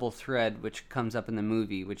great double thread which comes up in the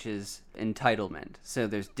movie, which is entitlement. So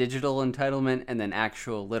there's digital entitlement and then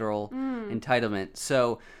actual literal entitlement.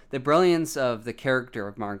 So the brilliance of the character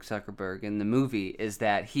of Mark Zuckerberg in the movie is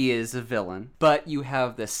that he is a villain, but you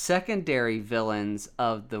have the secondary villains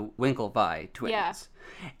of the Winklevi twins. Yeah.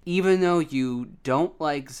 Even though you don't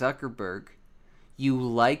like Zuckerberg, you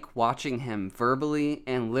like watching him verbally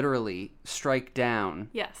and literally strike down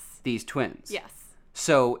these twins. Yes.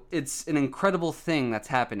 So it's an incredible thing that's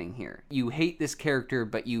happening here. You hate this character,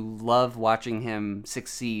 but you love watching him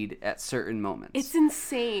succeed at certain moments. It's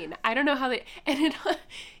insane. I don't know how they... And it...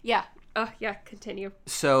 Yeah. Oh, yeah. Continue.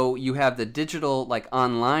 So you have the digital, like,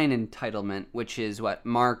 online entitlement, which is what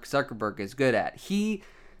Mark Zuckerberg is good at. He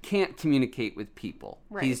can't communicate with people.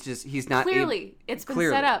 Right. He's not... Clearly. It's been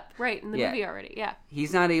set up, right, in the movie already. Yeah.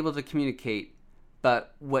 He's not able to communicate.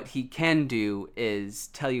 But what he can do is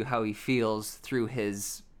tell you how he feels through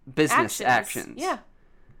his business actions. Yeah.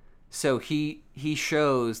 So he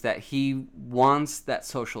shows that he wants that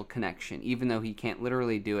social connection, even though he can't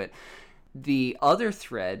literally do it. The other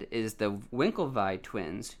thread is the Winklevi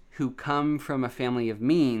twins, who come from a family of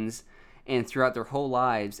means, and throughout their whole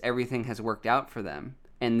lives, everything has worked out for them.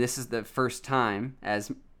 And this is the first time,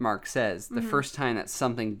 as Mark says, the first time that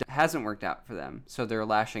something hasn't worked out for them. So they're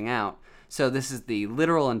lashing out. So this is the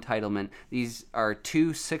literal entitlement. These are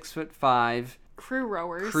 2 6'5" crew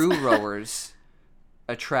rowers,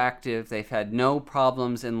 attractive. They've had no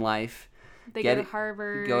problems in life. They go to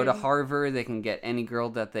Harvard. They can get any girl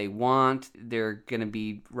that they want. They're going to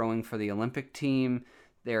be rowing for the Olympic team.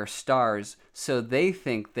 They're stars. So they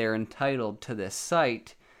think they're entitled to this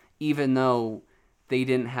site, even though they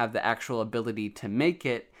didn't have the actual ability to make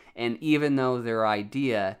it. And even though their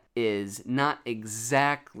idea is not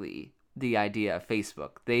exactly the idea of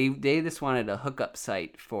Facebook. They just wanted a hookup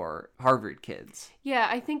site for Harvard kids. Yeah,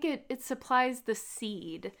 I think it supplies the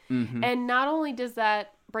seed. And not only does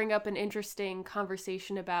that bring up an interesting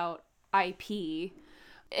conversation about IP,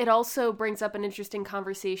 it also brings up an interesting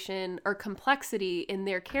conversation or complexity in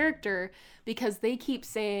their character, because they keep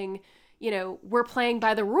saying, you know, we're playing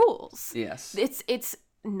by the rules. Yes. It's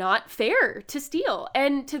not fair to steal.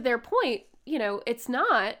 And to their point, you know, it's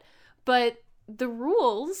not, but the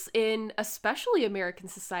rules in especially American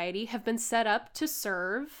society have been set up to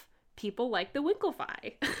serve people like the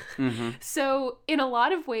Winklevi. So in a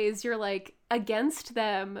lot of ways, you're like against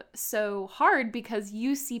them so hard because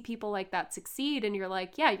you see people like that succeed, and you're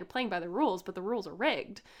like, yeah, you're playing by the rules, but the rules are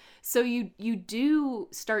rigged. So you do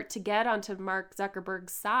start to get onto Mark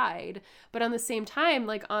Zuckerberg's side, but on the same time,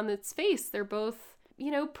 like, on its face, they're both,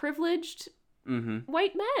 you know, privileged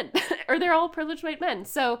white men, or they're all privileged white men.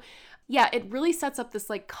 So yeah, it really sets up this,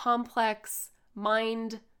 like, complex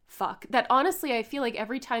mind fuck that honestly I feel like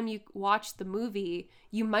every time you watch the movie,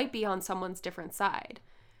 you might be on someone's different side.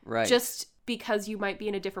 Right. Just because you might be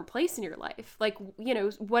in a different place in your life. Like, you know,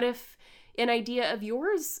 what if an idea of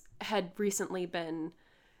yours had recently been,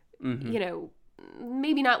 you know,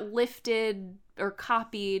 maybe not lifted or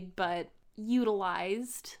copied, but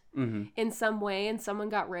utilized in some way, and someone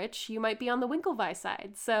got rich? You might be on the Winklevi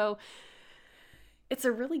side. So it's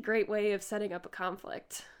a really great way of setting up a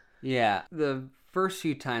conflict. Yeah. The first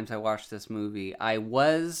few times I watched this movie, I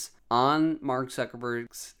was on Mark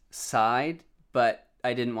Zuckerberg's side, but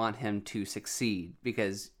I didn't want him to succeed,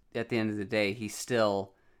 because at the end of the day, he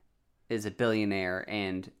still is a billionaire,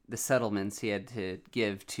 and the settlements he had to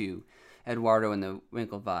give to Eduardo and the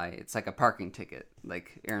Winklevi, it's like a parking ticket,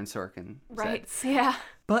 like Aaron Sorkin Right, said. yeah.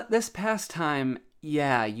 But this past time,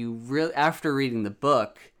 yeah, you really, after reading the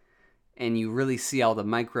book, and you really see all the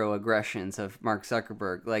microaggressions of Mark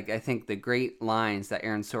Zuckerberg, like, I think the great lines that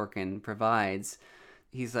Aaron Sorkin provides,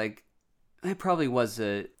 he's like, it probably was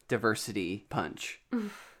a diversity punch.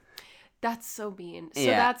 That's so mean.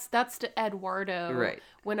 So that's to Eduardo. Right.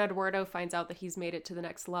 When Eduardo finds out that he's made it to the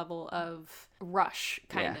next level of rush,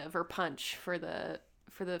 kind of, or punch for the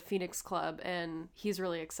Phoenix Club, and he's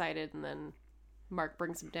really excited, and then Mark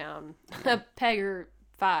brings him down a peg or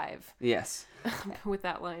 5. Yes. With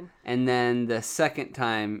that line. And then the second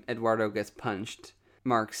time Eduardo gets punched,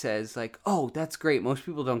 Mark says, like, oh, that's great. Most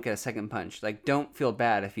people don't get a second punch. Like, don't feel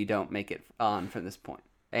bad if you don't make it on from this point.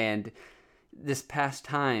 And this past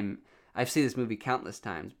time, I've seen this movie countless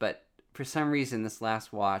times, but for some reason, this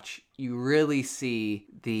last watch, you really see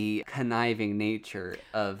the conniving nature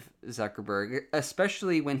of Zuckerberg,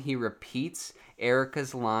 especially when he repeats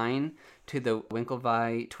Erica's line to the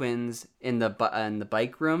Winklevi twins in the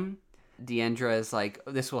bike room. Deandra is like,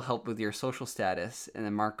 this will help with your social status. And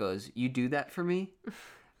then Mark goes, you do that for me?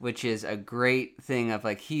 Which is a great thing of,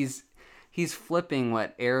 like, he's flipping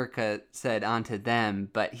what Erica said onto them,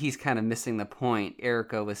 but he's kind of missing the point.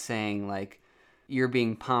 Erica was saying, like, you're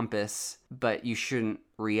being pompous, but you shouldn't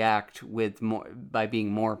react with more by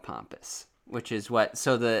being more pompous, which is what.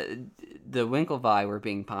 So the Winklevi were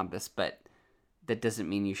being pompous, but that doesn't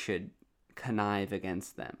mean you should connive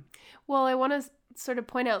against them. Well, I want to sort of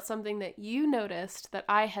point out something that you noticed that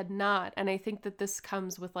I had not, and I think that this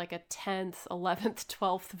comes with like a 10th, 11th,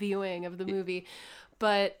 12th viewing of the movie.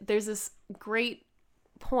 But there's this great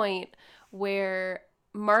point where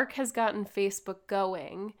Mark has gotten Facebook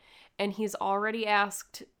going, and he's already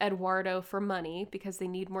asked Eduardo for money because they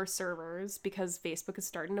need more servers because Facebook is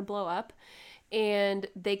starting to blow up. And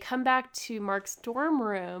they come back to Mark's dorm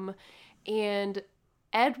room, and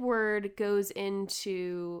Edward goes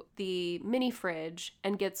into the mini fridge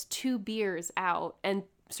and gets 2 beers out and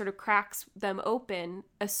sort of cracks them open,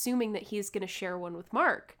 assuming that he's going to share one with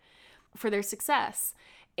Mark for their success.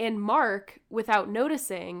 And Mark, without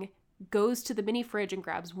noticing, goes to the mini fridge and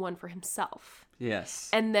grabs one for himself. Yes.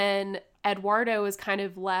 And then Eduardo is kind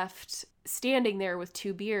of left standing there with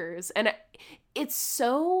 2 beers. And it's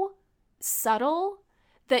so subtle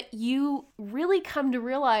that you really come to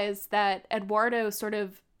realize that Eduardo sort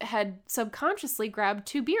of had subconsciously grabbed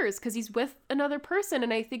 2 beers because he's with another person.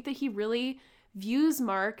 And I think that he really views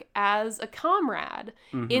Mark as a comrade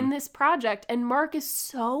in this project. And Mark is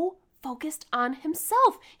so focused on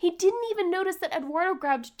himself. He didn't even notice that Eduardo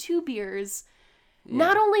grabbed 2 beers. Yeah.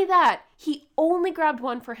 Not only that, he only grabbed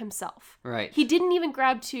one for himself. Right. He didn't even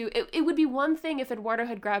grab 2. It would be one thing if Eduardo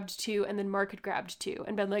had grabbed 2 and then Mark had grabbed 2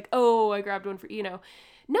 and been like, oh, I grabbed one for,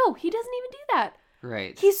 No, he doesn't even do that.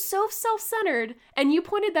 Right. He's so self-centered, and you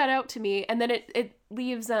pointed that out to me, and then it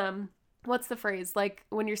leaves, what's the phrase? Like,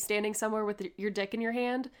 when you're standing somewhere with your dick in your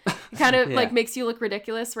hand, it kind of, like, makes you look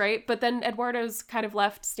ridiculous, right? But then Eduardo's kind of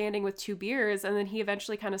left standing with 2 beers, and then he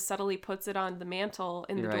eventually kind of subtly puts it on the mantle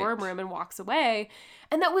in the dorm room and walks away.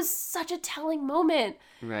 And that was such a telling moment.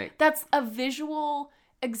 Right. That's a visual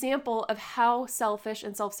example of how selfish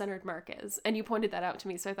and self-centered Mark is. And you pointed that out to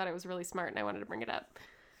me, so I thought it was really smart, and I wanted to bring it up.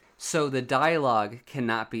 So the dialogue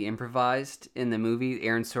cannot be improvised in the movie.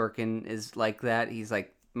 Aaron Sorkin is like that. He's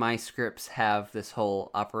like, my scripts have this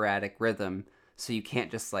whole operatic rhythm, so you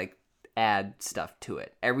can't just like add stuff to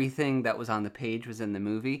it. Everything that was on the page was in the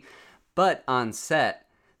movie, but on set,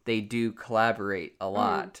 they do collaborate a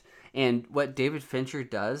lot. And what David Fincher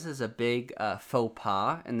does is a big faux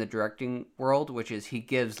pas in the directing world, which is he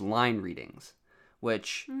gives line readings,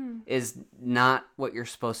 which is not what you're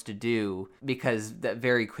supposed to do, because that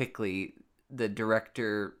very quickly the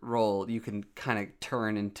director role you can kind of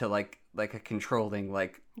turn into like a controlling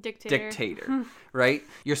like dictator, right?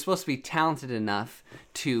 You're supposed to be talented enough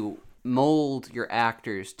to mold your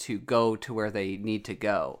actors to go to where they need to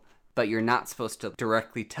go, but you're not supposed to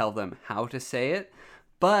directly tell them how to say it.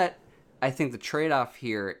 But I think the trade-off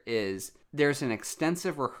here is there's an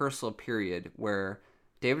extensive rehearsal period where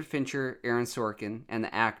David Fincher, Aaron Sorkin, and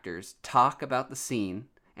the actors talk about the scene,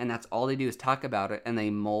 and that's all they do is talk about it, and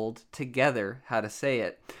they mold together how to say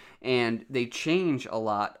it. And they change a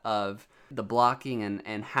lot of the blocking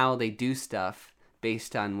and how they do stuff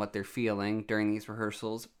based on what they're feeling during these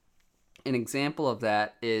rehearsals. An example of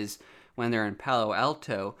that is when they're in Palo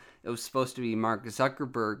Alto. It was supposed to be Mark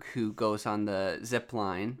Zuckerberg who goes on the zip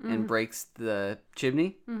line and breaks the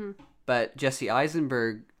chimney. But Jesse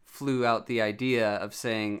Eisenberg flew out the idea of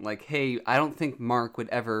saying, like, hey, I don't think Mark would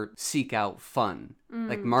ever seek out fun.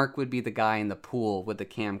 Like, Mark would be the guy in the pool with the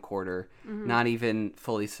camcorder, not even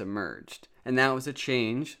fully submerged. And that was a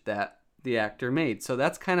change that the actor made. So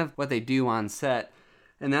that's kind of what they do on set.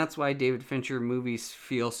 And that's why David Fincher movies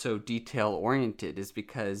feel so detail-oriented, is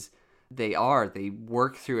because they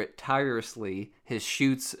work through it tirelessly. His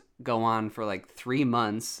shoots go on for like 3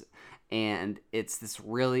 months, and it's this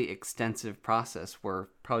really extensive process where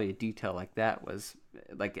probably a detail like that was,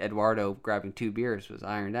 like Eduardo grabbing 2 beers, was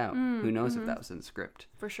ironed out. Who knows if that was in the script.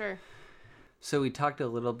 For sure. So we talked a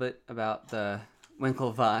little bit about the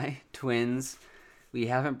Winklevi twins. We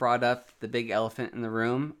haven't brought up the big elephant in the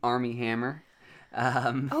room, Armie Hammer.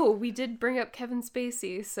 We did bring up Kevin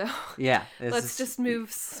Spacey, so yeah, let's just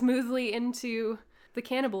move smoothly into the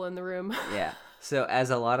cannibal in the room. Yeah. So as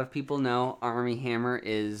a lot of people know, Armie Hammer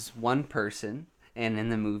is one person, and in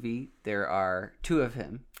the movie there are 2 of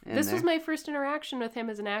him. This was my first interaction with him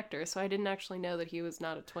as an actor, so I didn't actually know that he was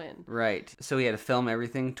not a twin. Right. So we had to film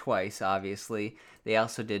everything twice, obviously. They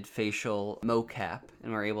also did facial mocap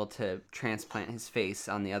and were able to transplant his face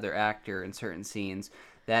on the other actor in certain scenes.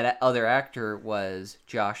 That other actor was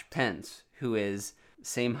Josh Pence, who is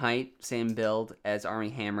same height, same build as Armie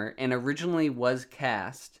Hammer, and originally was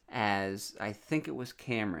cast as, I think it was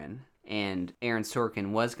Cameron, and Aaron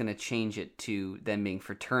Sorkin was going to change it to them being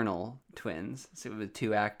fraternal twins, so with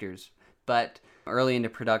 2 actors. But early into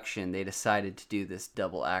production, they decided to do this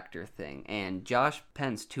double actor thing. And Josh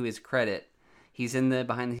Pence, to his credit, he's in the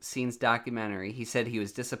behind-the-scenes documentary. He said he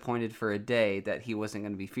was disappointed for a day that he wasn't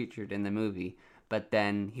going to be featured in the movie. But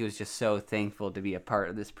then he was just so thankful to be a part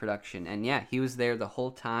of this production. And yeah, he was there the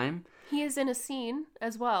whole time. He is in a scene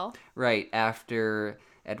as well. Right, after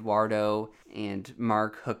Eduardo and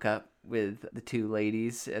Mark hook up with the 2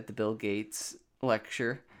 ladies at the Bill Gates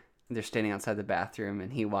lecture. They're standing outside the bathroom,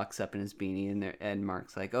 and he walks up in his beanie, and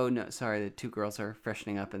Mark's like, oh, no, sorry, the 2 girls are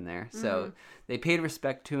freshening up in there. So they paid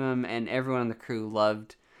respect to him, and everyone on the crew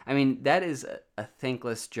loved. I mean, that is a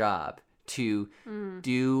thankless job to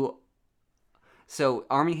do. So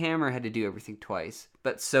Armie Hammer had to do everything twice,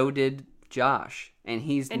 but so did Josh, and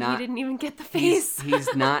he didn't even get the face.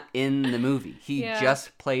 He's not in the movie. He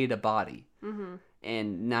just played a body,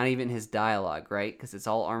 and not even his dialogue, right? Because it's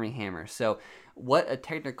all Armie Hammer. So what a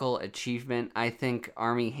technical achievement. I think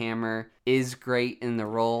Armie Hammer is great in the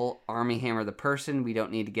role. Armie Hammer the person, we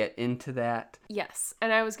don't need to get into that. Yes,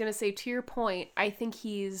 and I was going to say, to your point, I think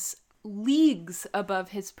he's leagues above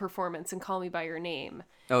his performance in Call Me By Your Name.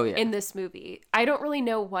 Oh, yeah. In this movie. I don't really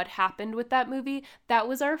know what happened with that movie. That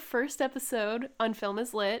was our first episode on Film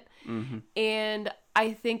is Lit. And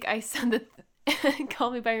I think I said that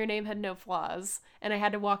Call Me By Your Name had no flaws. And I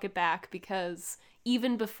had to walk it back because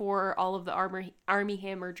even before all of the Armie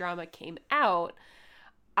Hammer drama came out,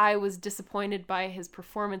 I was disappointed by his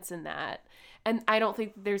performance in that. And I don't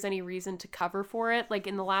think there's any reason to cover for it. Like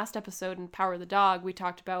in the last episode in Power of the Dog, we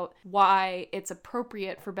talked about why it's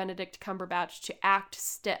appropriate for Benedict Cumberbatch to act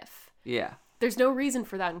stiff. Yeah. There's no reason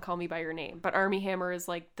for that in Call Me By Your Name, but Armie Hammer is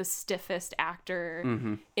like the stiffest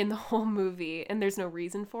actor in the whole movie, and there's no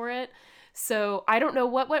reason for it. So I don't know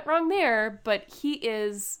what went wrong there, but he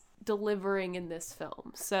is delivering in this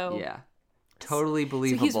film. So yeah. Totally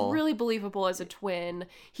believable. So he's really believable as a twin.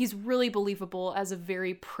 He's really believable as a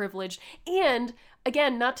very privileged. And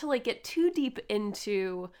again, not to like get too deep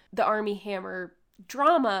into the Armie Hammer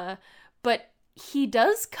drama, but he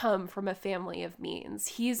does come from a family of means.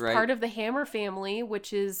 He's part of the Hammer family,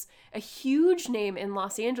 which is a huge name in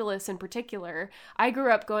Los Angeles in particular. I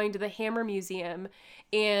grew up going to the Hammer Museum,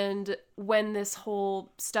 and when this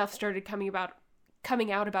whole stuff started coming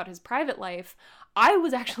out about his private life, I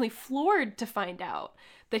was actually floored to find out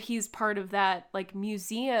that he's part of that like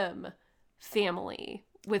museum family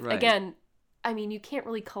with, again, I mean, you can't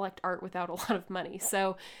really collect art without a lot of money.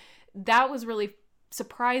 So that was really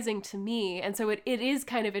surprising to me. And so it is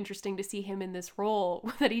kind of interesting to see him in this role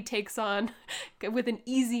that he takes on with an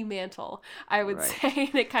easy mantle, I would say.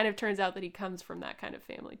 And it kind of turns out that he comes from that kind of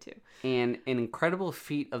family too. And an incredible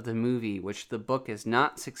feat of the movie, which the book is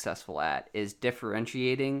not successful at, is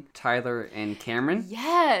differentiating Tyler and Cameron.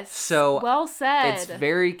 Yes. So well said. It's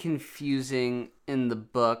very confusing in the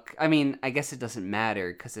book. I mean, I guess it doesn't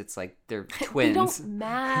matter because it's like they're twins. They don't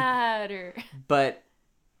matter. But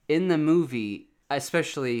in the movie,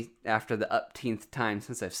 especially after the upteenth time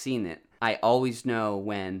since I've seen it, I always know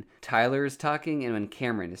when Tyler is talking and when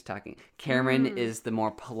Cameron is talking. Cameron is the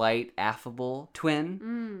more polite, affable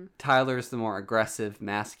twin. Tyler's the more aggressive,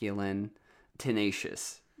 masculine,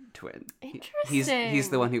 tenacious twin. Interesting. He's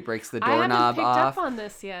the one who breaks the doorknob off. I haven't picked up on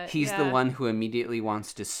this yet. He's the one who immediately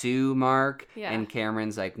wants to sue Mark. Yeah. And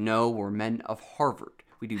Cameron's like, no, we're men of Harvard.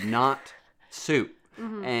 We do not sue.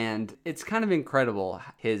 Mm-hmm. And it's kind of incredible,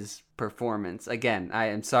 his performance. Again, I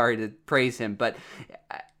am sorry to praise him, but,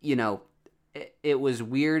 you know, it was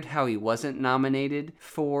weird how he wasn't nominated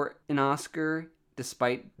for an Oscar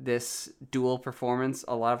despite this dual performance.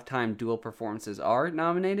 A lot of time dual performances are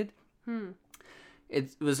nominated.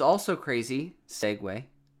 It was also crazy, segue,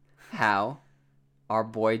 how our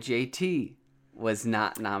boy JT was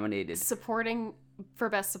not nominated. For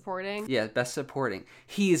Best Supporting? Yeah, Best Supporting.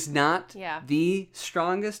 He is not the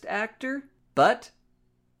strongest actor, but...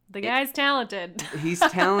 The guy's talented. He's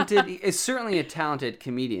talented. He's certainly a talented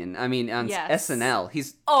comedian. I mean, on SNL,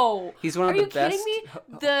 he's one of the best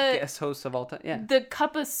guest hosts of all time. Yeah. The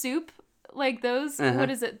cup of soup, like those. What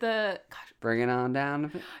is it? Bring it on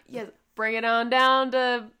down. Yes, bring it on down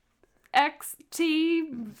to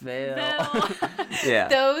XT Vale. Yeah.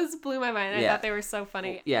 Those blew my mind. I thought they were so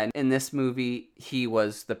funny. Yeah, in this movie, he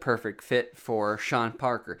was the perfect fit for Sean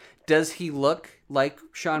Parker. Does he look like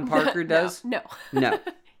Sean Parker does? No.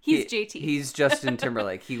 He's JT. He's Justin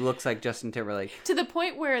Timberlake. He looks like Justin Timberlake. To the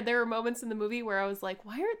point where there were moments in the movie where I was like,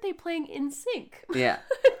 why aren't they playing NSYNC? Yeah.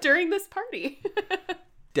 During this party.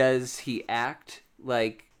 Does he act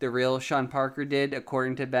like the real Sean Parker did,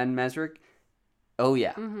 according to Ben Mesrick? Oh,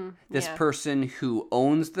 yeah. Mm-hmm. This person who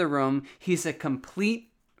owns the room, he's a complete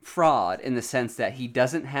fraud in the sense that he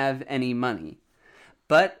doesn't have any money.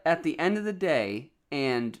 But at the end of the day,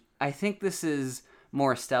 and I think this is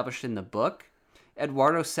more established in the book,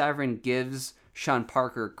 Eduardo Saverin gives Sean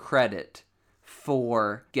Parker credit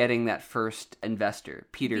for getting that first investor,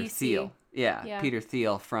 Peter Thiel. Yeah, Peter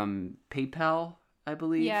Thiel from PayPal, I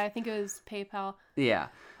believe. Yeah, I think it was PayPal. Yeah.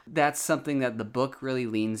 That's something that the book really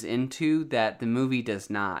leans into that the movie does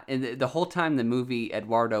not. And the whole time the movie,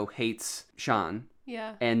 Eduardo hates Sean.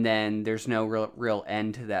 Yeah. And then there's no real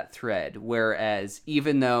end to that thread. Whereas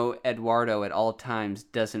even though Eduardo at all times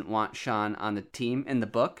doesn't want Sean on the team in the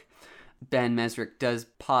book, Ben Mesrick does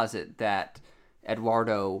posit that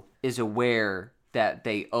Eduardo is aware that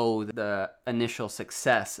they owe the initial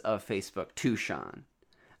success of Facebook to Sean,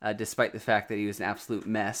 despite the fact that he was an absolute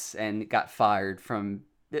mess and got fired from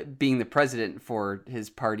being the president for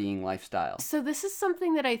his partying lifestyle. So this is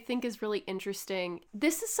something that I think is really interesting.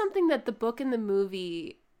 This is something that the book and the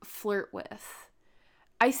movie flirt with.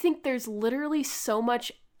 I think there's literally so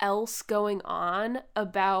much else going on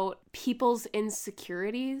about people's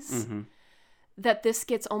insecurities that this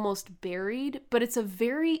gets almost buried, but it's a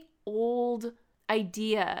very old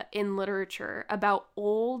idea in literature about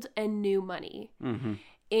old and new money.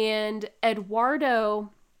 And Eduardo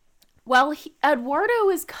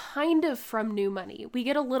is kind of from New Money. We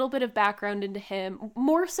get a little bit of background into him,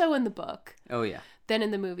 more so in the book than in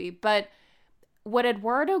the movie. But what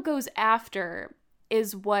Eduardo goes after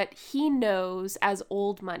is what he knows as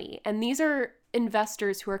old money. And these are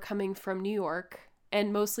investors who are coming from New York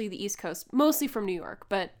and mostly the East Coast, mostly from New York,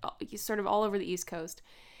 but sort of all over the East Coast.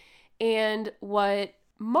 And what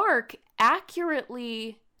Mark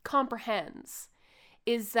accurately comprehends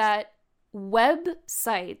is that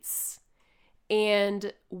websites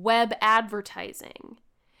and web advertising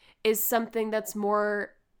is something that's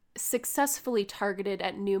more successfully targeted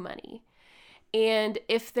at new money. And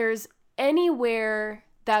if there's anywhere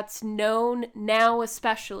that's known now,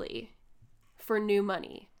 especially for new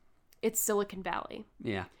money, it's Silicon Valley.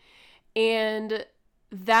 Yeah. And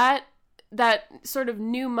that sort of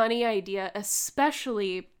new money idea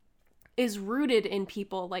especially is rooted in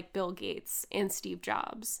people like Bill Gates and Steve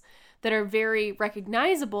Jobs that are very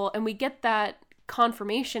recognizable, and we get that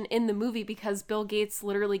confirmation in the movie because Bill Gates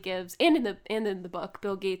literally gives, and in the book,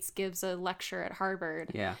 Bill Gates gives a lecture at Harvard.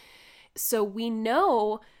 Yeah. So we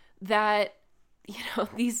know that, you know,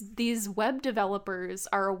 these web developers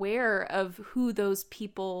are aware of who those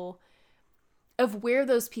people, of where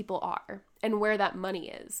those people are and where that money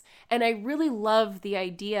is. And I really love the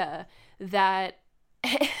idea that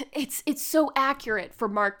it's so accurate for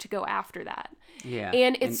Mark to go after that. Yeah.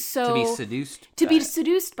 And it's so to be seduced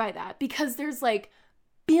seduced by that because there's like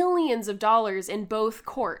billions of dollars in both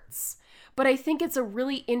courts. But I think it's a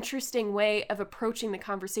really interesting way of approaching the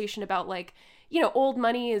conversation about, like, you know, old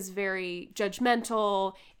money is very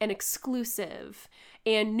judgmental and exclusive.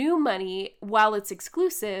 And new money, while it's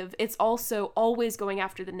exclusive, it's also always going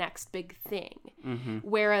after the next big thing. Mm-hmm.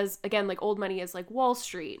 Whereas, again, like old money is like Wall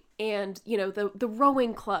Street and, you know, the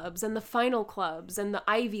rowing clubs and the final clubs and the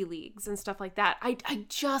Ivy Leagues and stuff like that. I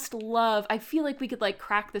just love, I feel like we could like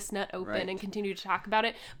crack this nut open and continue to talk about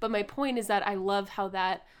it. But my point is that I love how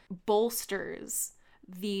that bolsters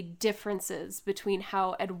the differences between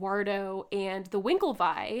how Eduardo and the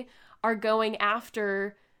Winklevi are going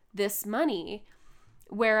after this money,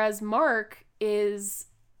 whereas Mark is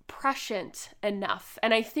prescient enough.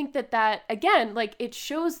 And I think that again, like, it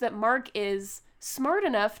shows that Mark is smart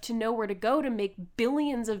enough to know where to go to make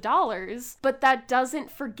billions of dollars, but that doesn't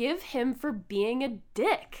forgive him for being a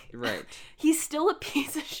dick. Right. He's still a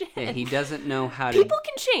piece of shit. Yeah, he doesn't know how to... People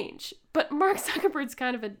can change, but Mark Zuckerberg's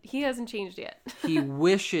he hasn't changed yet. He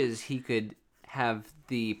wishes he could have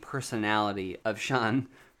the personality of Sean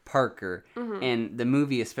Parker, and the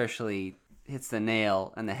movie especially hits the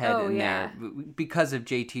nail on the head there because of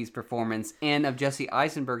JT's performance and of Jesse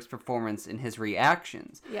Eisenberg's performance in his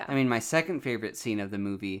reactions. Yeah. I mean, my second favorite scene of the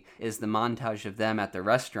movie is the montage of them at the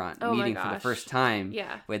restaurant meeting for the first time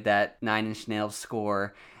with that Nine Inch Nails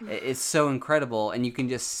score. It's so incredible, and you can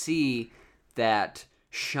just see that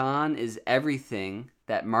Sean is everything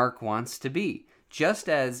that Mark wants to be. Just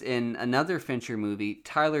as in another Fincher movie,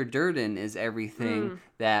 Tyler Durden is everything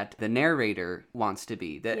that the narrator wants to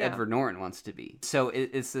be, that Edward Norton wants to be. So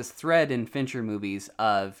it's this thread in Fincher movies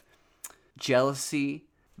of jealousy,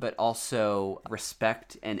 but also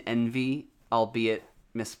respect and envy, albeit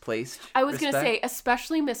misplaced. I was going to say,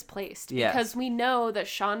 especially misplaced, because we know that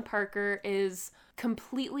Sean Parker is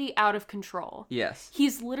completely out of control. Yes.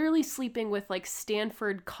 He's literally sleeping with, like,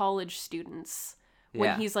 Stanford college students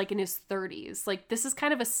when he's, like, in his 30s. Like, this is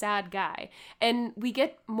kind of a sad guy. And we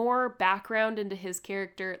get more background into his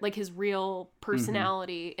character, like his real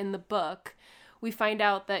personality in the book. We find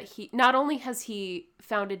out that he, not only has he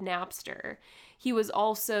founded Napster, he was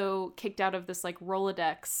also kicked out of this, like,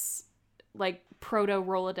 Rolodex, like,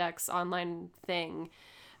 proto-Rolodex online thing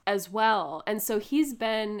as well. And so he's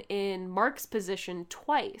been in Mark's position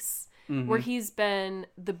twice, where he's been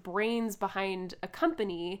the brains behind a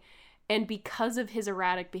company. And because of his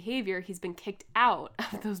erratic behavior, he's been kicked out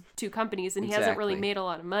of those two companies, and he hasn't really made a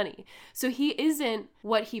lot of money. So he isn't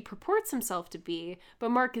what he purports himself to be,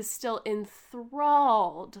 but Mark is still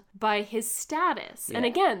enthralled by his status. Yeah. And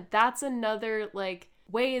again, that's another, like,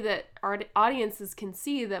 way that our audiences can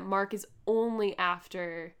see that Mark is only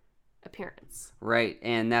after appearance. Right,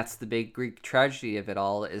 and that's the big Greek tragedy of it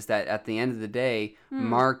all, is that at the end of the day,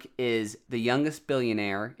 Mark is the youngest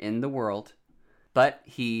billionaire in the world, but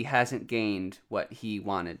he hasn't gained what he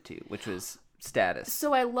wanted to, which was status.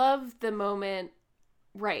 So I love the moment,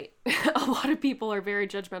 right. A lot of people are very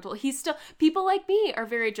judgmental. People like me are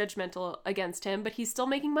very judgmental against him, but he's still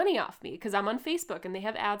making money off me because I'm on Facebook and they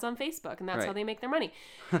have ads on Facebook and that's how they make their money.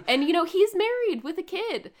 And, you know, he's married with a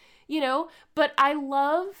kid, you know, but I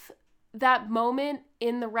love that moment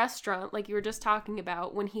in the restaurant, like you were just talking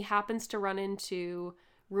about, when he happens to run into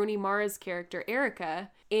Rooney Mara's character, Erica,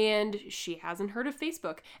 and she hasn't heard of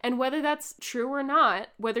Facebook. And whether that's true or not,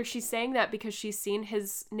 whether she's saying that because she's seen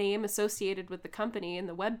his name associated with the company in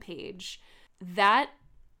the webpage, that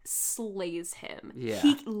slays him. Yeah.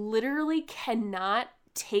 He literally cannot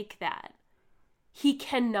take that. He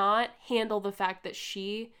cannot handle the fact that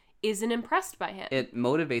she isn't impressed by him. It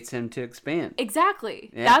motivates him to expand.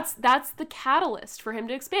 Exactly. Yeah. That's the catalyst for him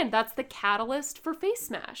to expand. That's the catalyst for Face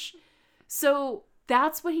Smash. So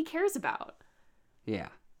that's what he cares about. Yeah.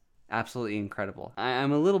 Absolutely incredible.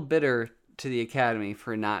 I'm a little bitter to the Academy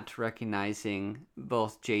for not recognizing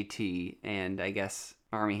both JT and, I guess,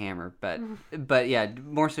 Armie Hammer, but yeah,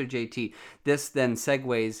 more so JT. This then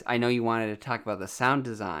segues, I know you wanted to talk about the sound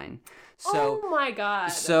design. So, oh my god.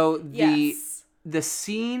 So the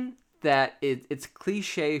scene that it's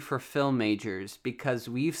cliche for film majors because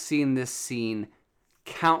we've seen this scene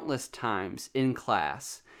countless times in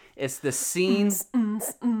class. It's the scene.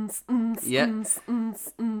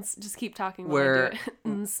 Just keep talking while I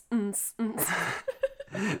do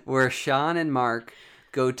it. Where Sean and Mark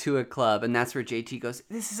go to a club, and that's where JT goes,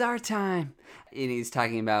 "This is our time," and he's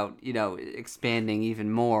talking about, you know, expanding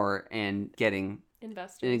even more and getting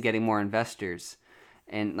more investors,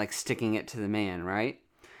 and like sticking it to the man, right?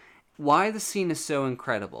 Why the scene is so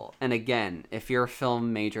incredible, and again, if you're a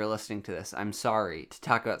film major listening to this, I'm sorry to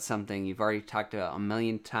talk about something you've already talked about a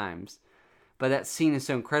million times, but that scene is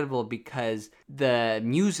so incredible because the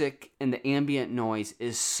music and the ambient noise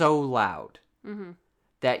is so loud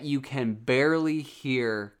that you can barely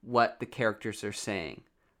hear what the characters are saying,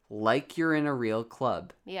 like you're in a real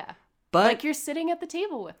club. Yeah, but like you're sitting at the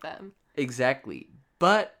table with them. Exactly,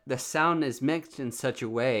 but the sound is mixed in such a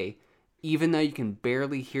way, even though you can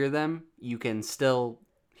barely hear them, you can still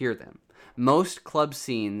hear them. Most club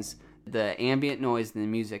scenes, the ambient noise and the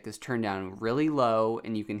music is turned down really low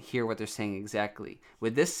and you can hear what they're saying exactly.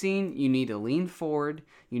 With this scene, you need to lean forward,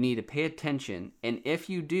 you need to pay attention, and if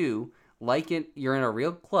you do, like it, you're in a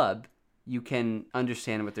real club, you can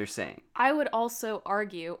understand what they're saying. I would also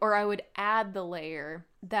argue, or I would add the layer,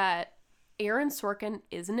 that Aaron Sorkin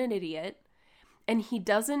isn't an idiot, and he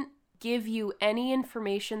doesn't give you any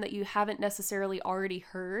information that you haven't necessarily already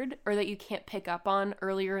heard or that you can't pick up on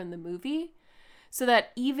earlier in the movie. So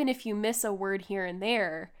that even if you miss a word here and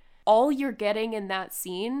there, all you're getting in that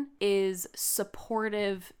scene is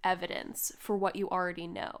supportive evidence for what you already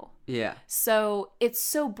know. Yeah. So it's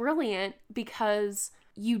so brilliant because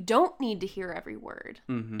you don't need to hear every word.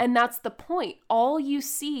 Mm-hmm. And that's the point. All you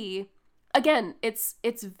see, again, it's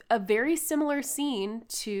a very similar scene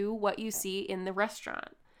to what you see in the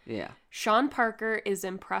restaurant. Yeah. Sean Parker is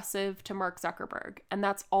impressive to Mark Zuckerberg, and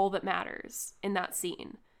that's all that matters in that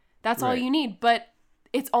scene. That's all you need. But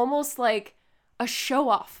it's almost like a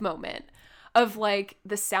show-off moment of like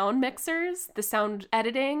the sound mixers, the sound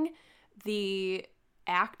editing, the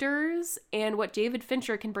actors, and what David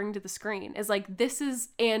Fincher can bring to the screen is like, this is,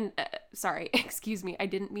 and sorry, excuse me, I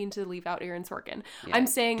didn't mean to leave out Aaron Sorkin. Yeah, I'm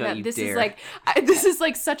saying that this is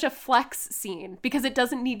like such a flex scene because it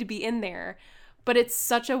doesn't need to be in there, but it's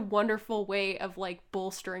such a wonderful way of like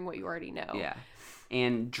bolstering what you already know. Yeah.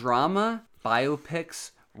 And drama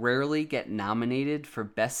biopics rarely get nominated for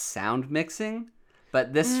best sound mixing,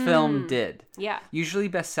 but this film did. Yeah. Usually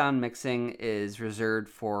best sound mixing is reserved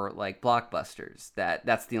for like blockbusters.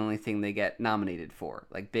 That's the only thing they get nominated for,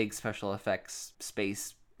 like big special effects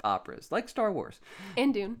space operas like Star Wars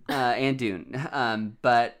and Dune.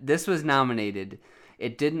 But this was nominated.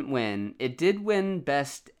 It didn't win. It did win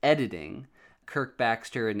best editing. Kirk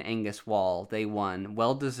Baxter and Angus Wall, they won.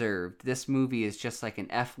 Well deserved. This movie is just like an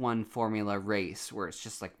F1 Formula race where it's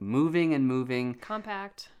just like moving and moving.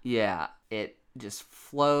 Compact. Yeah, it just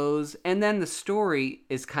flows. And then the story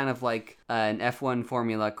is kind of like an F1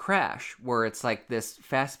 Formula crash where it's like this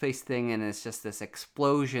fast-paced thing and it's just this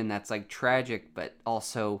explosion that's like tragic but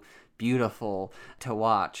also beautiful to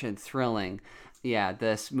watch and thrilling. Yeah,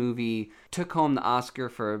 this movie took home the Oscar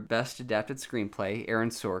for Best Adapted Screenplay, Aaron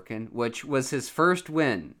Sorkin, which was his first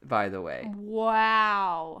win, by the way.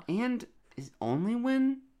 Wow. And his only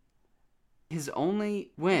win? His only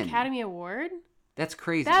win. Academy Award? That's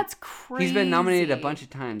crazy. That's crazy. He's been nominated a bunch of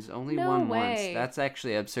times, only won way. once. That's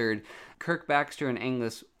actually absurd. Kirk Baxter and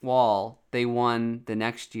Angus Wall, they won the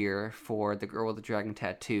next year for The Girl with the Dragon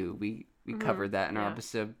Tattoo. We covered that in our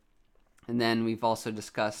episode. And then we've also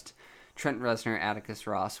discussed Trent Reznor, Atticus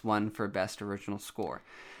Ross won for Best Original Score.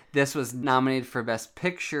 This was nominated for Best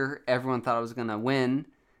Picture. Everyone thought it was going to win.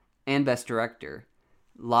 And Best Director.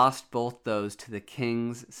 Lost both those to The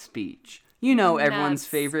King's Speech. You know everyone's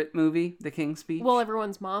favorite movie, The King's Speech? Well,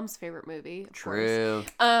 everyone's mom's favorite movie, of True.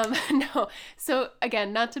 course. No. So,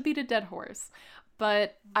 again, not to beat a dead horse,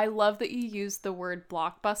 but I love that you use the word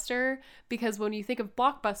blockbuster because when you think of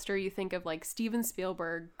blockbuster, you think of like Steven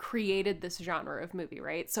Spielberg created this genre of movie,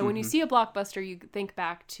 right? So when you see a blockbuster, you think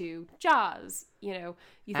back to Jaws, you know,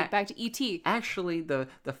 you think back to E.T. Actually, the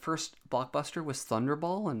first blockbuster was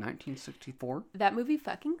Thunderball in 1964. That movie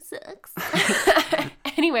fucking sucks.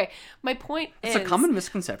 Anyway, my point is... It's a common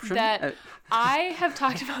misconception. That I have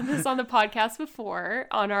talked about this on the podcast before,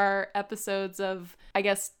 on our episodes of, I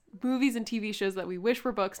guess, movies and TV shows that we wish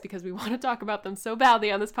were books because we want to talk about them so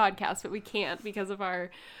badly on this podcast, but we can't because of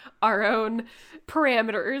our own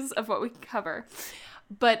parameters of what we cover.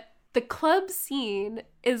 But the club scene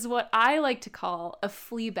is what I like to call a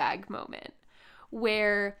Fleabag moment,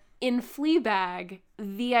 where in Fleabag,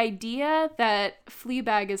 the idea that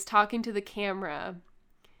Fleabag is talking to the camera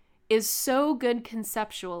is so good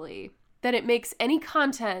conceptually that it makes any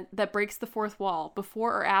content that breaks the fourth wall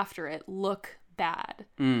before or after it look bad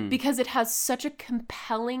because it has such a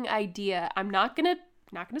compelling idea. I'm not gonna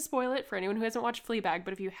spoil it for anyone who hasn't watched Fleabag,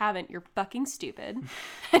 but if you haven't, you're fucking stupid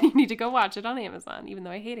and you need to go watch it on Amazon, even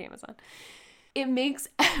though I hate Amazon. It makes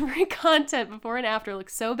every content before and after look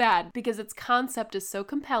so bad because its concept is so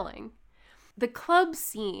compelling. The club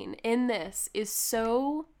scene in this is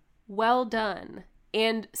so well done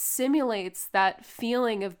and simulates that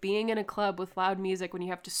feeling of being in a club with loud music when you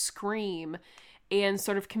have to scream and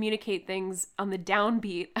sort of communicate things on the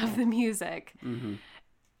downbeat of the music,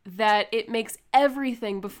 that it makes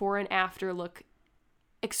everything before and after look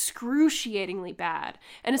excruciatingly bad.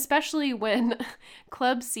 And especially when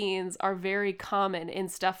club scenes are very common in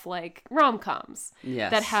stuff like rom-coms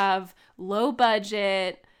that have low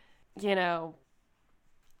budget, you know,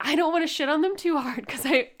 I don't want to shit on them too hard because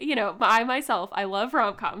I myself, I love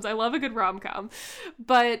rom-coms. I love a good rom-com.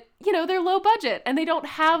 But, you know, they're low budget and they don't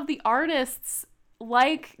have the artists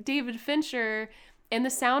like David Fincher and the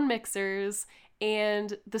sound mixers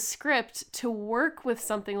and the script to work with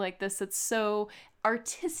something like this that's so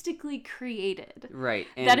artistically created. Right.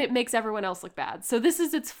 That it makes everyone else look bad. So this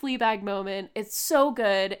is its Fleabag moment. It's so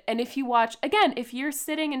good. And if you watch, again, if you're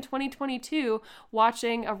sitting in 2022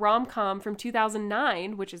 watching a rom-com from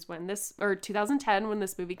 2009, which is when this, or 2010 when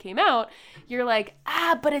this movie came out, you're like,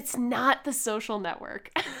 but it's not The Social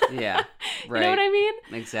Network. Yeah. Right. You know what I mean?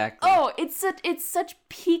 Exactly. Oh, it's such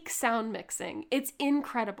peak sound mixing. It's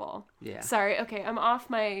incredible. Yeah. Sorry. Okay, I'm off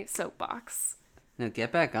my soapbox. No,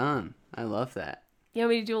 get back on. I love that. You want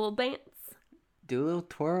me to do a little dance? Do a little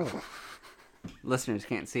twirl. Listeners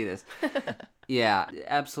can't see this. Yeah,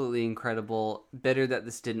 absolutely incredible. Bitter that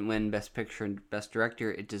this didn't win Best Picture and Best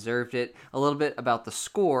Director. It deserved it. A little bit about the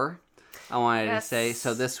score, I wanted to say.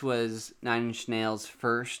 So this was Nine Inch Nails'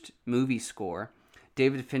 first movie score.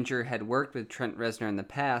 David Fincher had worked with Trent Reznor in the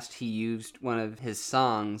past. He used one of his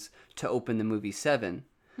songs to open the movie Seven.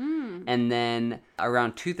 And then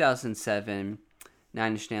around 2007...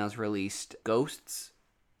 Nine Inch Nails released Ghosts,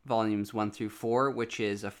 Volumes 1 through 4, which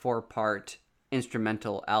is a 4-part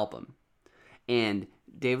instrumental album. And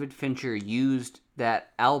David Fincher used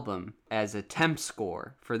that album as a temp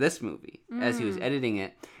score for this movie as he was editing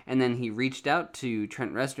it. And then he reached out to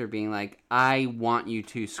Trent Reznor being like, I want you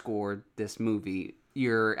to score this movie.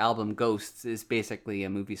 Your album Ghosts is basically a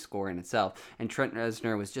movie score in itself. And Trent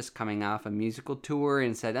Reznor was just coming off a musical tour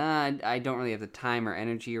and said, I don't really have the time or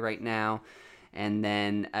energy right now. And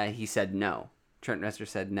then he said no. Trent Reznor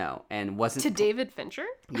said no. And wasn't... To David Fincher?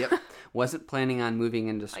 Yep. Wasn't planning on moving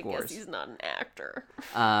into scores. I guess he's not an actor.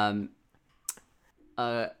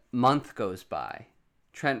 A month goes by.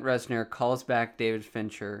 Trent Reznor calls back David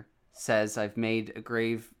Fincher, says, I've made a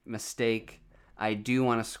grave mistake. I do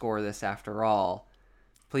want to score this after all.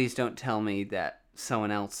 Please don't tell me that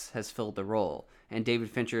someone else has filled the role. And David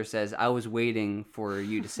Fincher says, I was waiting for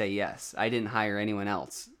you to say yes. I didn't hire anyone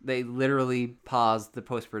else. They literally paused the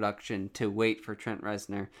post-production to wait for Trent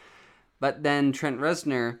Reznor. But then Trent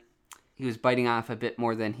Reznor, he was biting off a bit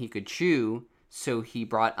more than he could chew, so he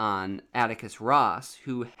brought on Atticus Ross,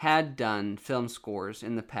 who had done film scores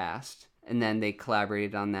in the past. And then they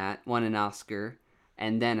collaborated on that, won an Oscar.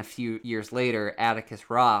 And then a few years later, Atticus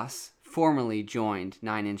Ross formally joined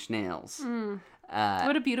Nine Inch Nails.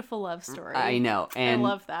 What a beautiful love story. I know. And, I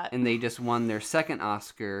love that. And they just won their second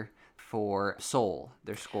Oscar for Soul,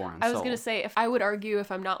 their score on Soul. I was going to say, I would argue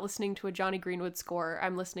if I'm not listening to a Johnny Greenwood score,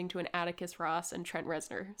 I'm listening to an Atticus Ross and Trent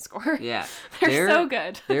Reznor score. Yeah. they're so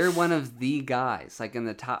good. They're one of the guys, like in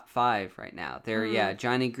the top 5 right now. They're,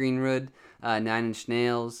 Johnny Greenwood, Nine Inch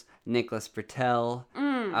Nails, Nicholas Britell.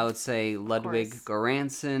 I would say Ludwig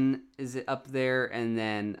Göransson is up there, and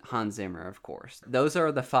then Hans Zimmer, of course. Those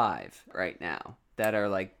are the 5 right now that are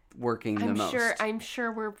like working the most. I'm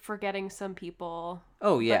sure we're forgetting some people.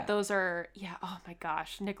 Oh yeah. But those are oh my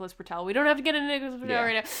gosh, Nicholas Britell. We don't have to get into Nicholas Britell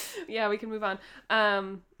right now. Yeah, we can move on.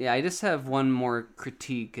 Yeah, I just have one more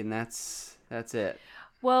critique, and that's it.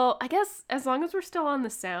 Well, I guess as long as we're still on the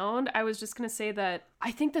sound, I was just going to say that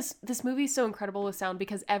I think this movie is so incredible with sound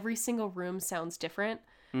because every single room sounds different.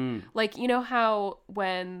 Like, you know how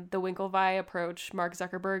when the Winklevi approach Mark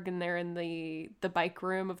Zuckerberg and they're in the bike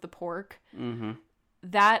room of the Pork,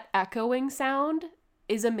 that echoing sound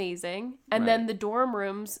is amazing. And then the dorm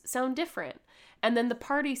rooms sound different. And then the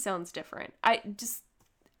party sounds different.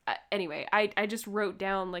 Anyway, I just wrote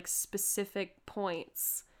down like specific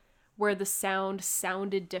points where the sound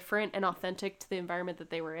sounded different and authentic to the environment that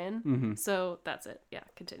they were in. So that's it. Yeah,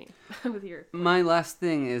 continue with your... My last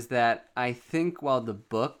thing is that I think while the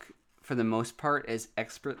book, for the most part, is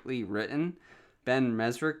expertly written, Ben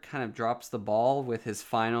Mesrick kind of drops the ball with his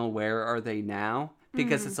final "Where are they now?"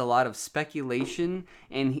 because it's a lot of speculation,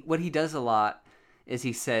 and what he does a lot is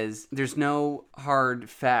he says there's no hard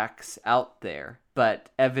facts out there, but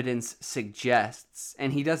evidence suggests,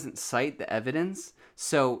 and he doesn't cite the evidence.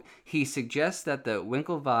 So he suggests that the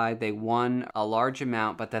Winklevi, they won a large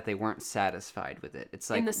amount, but that they weren't satisfied with it. It's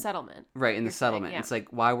like in the settlement. Right, in the settlement. Saying, yeah. It's like,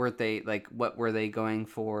 why weren't they, like, what were they going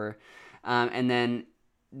for? And then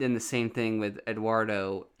the same thing with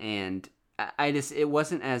Eduardo, and it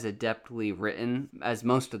wasn't as adeptly written as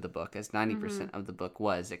most of the book, as 90% of the book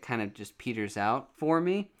was. It kind of just peters out for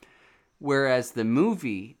me. Whereas the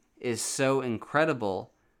movie is so incredible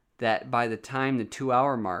that by the time the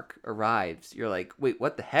 2-hour mark arrives, you're like, wait,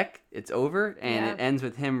 what the heck? It's over? And it ends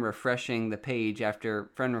with him refreshing the page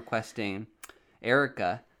after friend requesting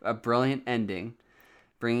Erica, a brilliant ending,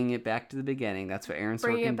 bringing it back to the beginning. That's what Aaron Sorkin does.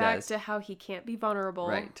 Bringing it back to how he can't be vulnerable.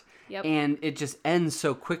 Right. Yep. And it just ends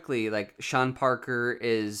so quickly. Like, Sean Parker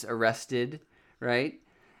is arrested, right?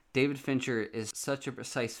 David Fincher is such a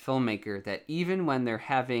precise filmmaker that even when they're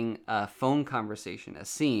having a phone conversation, a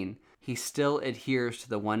scene, he still adheres to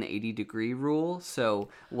the 180-degree rule. So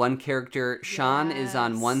one character, Sean, is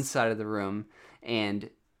on one side of the room, and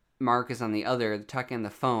Mark is on the other, talking on the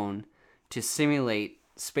phone to simulate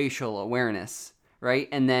spatial awareness, right?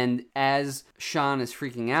 And then as Sean is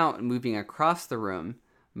freaking out and moving across the room,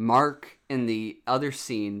 Mark in the other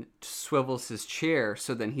scene swivels his chair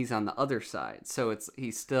so then he's on the other side. So he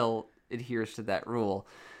still adheres to that rule.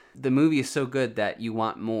 The movie is so good that you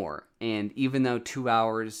want more. And even though 2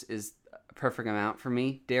 hours is a perfect amount for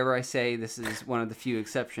me, dare I say this is one of the few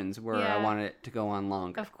exceptions where I wanted it to go on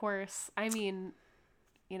longer. Of course. I mean,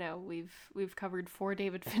 you know, we've covered 4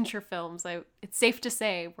 David Fincher films. It's safe to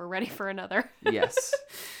say we're ready for another. Yes.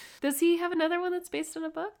 Does he have another one that's based on a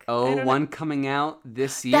book? Oh, one coming out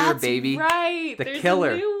this year, that's baby. Right. The There's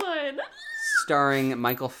Killer. A new one. Starring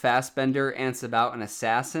Michael Fassbender, and it's about an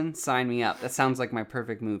assassin. Sign me up. That sounds like my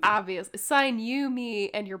perfect movie. Obvious. Sign you,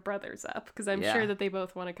 me, and your brothers up, because I'm sure that they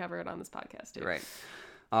both want to cover it on this podcast too. Right.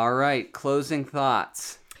 All right. Closing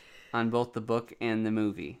thoughts on both the book and the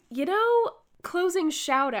movie. You know, closing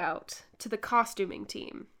shout out to the costuming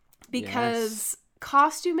team, because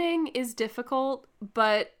costuming is difficult,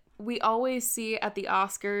 but we always see at the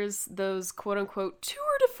Oscars those quote-unquote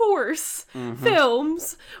tour de force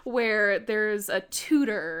films where there's a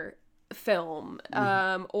Tudor film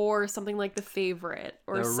or something like The Favorite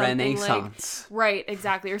or the something Renaissance. like, right,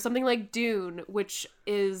 exactly, or something like Dune, which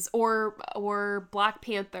is or Black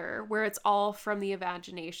Panther, where it's all from the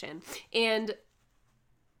imagination. And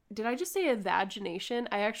did I just say imagination?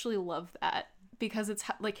 I actually love that, because it's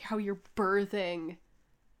like how you're birthing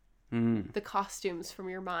the costumes from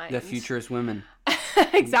your mind. The futurist women.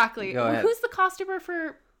 Exactly. Go ahead. Who's the costumer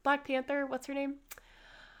for Black Panther? What's her name?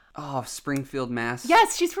 Oh, Springfield, Mass.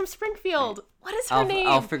 Yes, she's from Springfield. What is her name?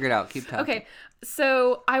 I'll figure it out. Keep talking. Okay,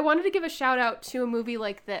 so I wanted to give a shout out to a movie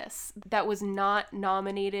like this that was not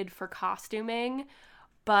nominated for costuming,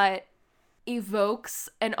 but evokes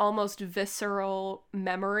an almost visceral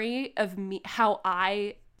memory of me, how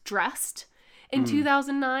I dressed in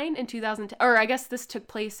 2009 and 2010, or I guess this took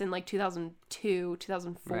place in like 2002,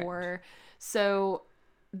 2004. Right. So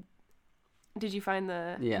did you find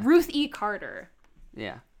Ruth E. Carter?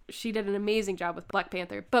 Yeah. She did an amazing job with Black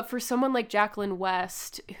Panther. But for someone like Jacqueline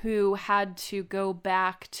West, who had to go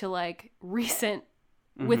back to like recent,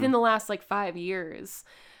 within the last like 5 years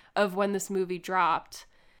of when this movie dropped,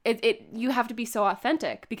 you have to be so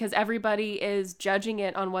authentic, because everybody is judging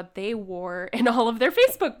it on what they wore in all of their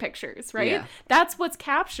Facebook pictures, right? Yeah. That's what's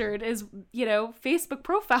captured is, you know, Facebook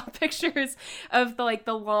profile pictures of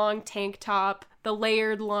the long tank top, the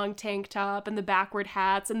layered long tank top, and the backward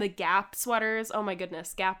hats, and the Gap sweaters. Oh my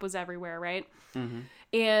goodness, Gap was everywhere, right? Mm-hmm.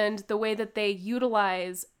 And the way that they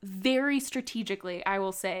utilize, very strategically, I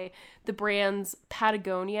will say, the brands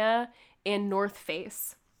Patagonia and North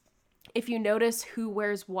Face. If you notice who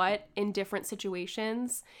wears what in different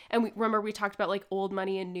situations, and we talked about like old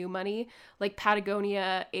money and new money, like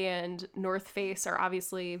Patagonia and North Face are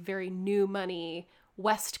obviously very new money,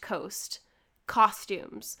 West Coast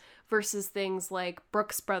costumes, versus things like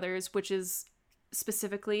Brooks Brothers, which is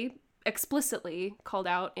explicitly called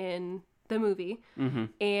out in the movie,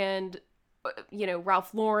 and you know,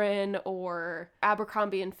 Ralph Lauren or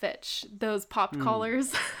Abercrombie and Fitch, those popped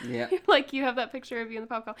collars. Yeah. Like you have that picture of you in the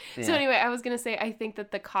pop collar. Yeah. So anyway, I was going to say, I think that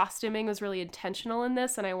the costuming was really intentional in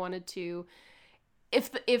this. And I wanted to,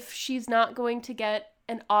 if she's not going to get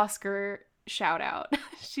an Oscar shout out,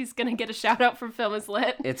 she's going to get a shout out from Film is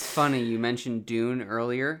Lit. It's funny. You mentioned Dune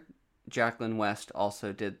earlier. Jacqueline West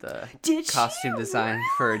also did the costume design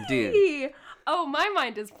for Dune. Oh, my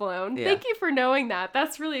mind is blown. Yeah. Thank you for knowing that.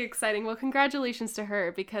 That's really exciting. Well, congratulations to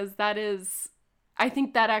her, because I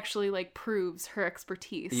think that actually like proves her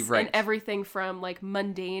expertise in everything from like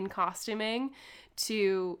mundane costuming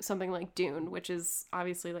to something like Dune, which is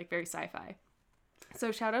obviously like very sci-fi.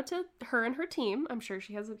 So shout out to her and her team. I'm sure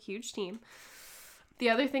she has a huge team.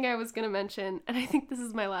 The other thing I was going to mention, and I think this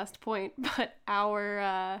is my last point, but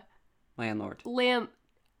our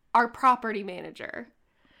our property manager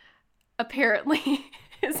apparently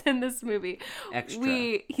is in this movie.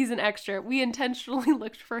 He's an extra. We intentionally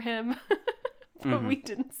looked for him, but we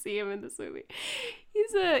didn't see him in this movie.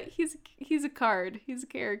 He's a card. He's a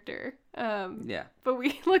character. But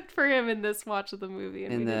we looked for him in this watch of the movie,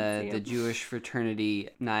 and in we didn't see him. The Jewish fraternity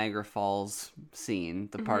Niagara Falls scene,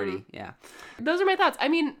 the party. Yeah. Those are my thoughts. I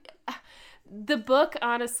mean, the book,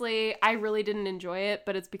 honestly, I really didn't enjoy it,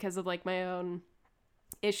 but it's because of like my own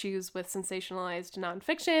issues with sensationalized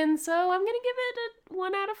nonfiction, so I'm gonna give it a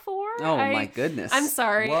 1 out of 4. Oh my goodness! I'm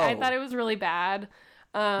sorry. Whoa. I thought it was really bad.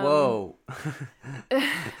 Whoa. Okay.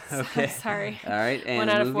 I'm sorry. All right. And 1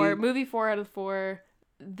 out of 4. Movie 4 out of 4.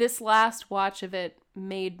 this last watch of it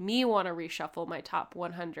made me want to reshuffle my top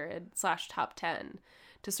 100/top 10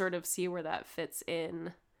 to sort of see where that fits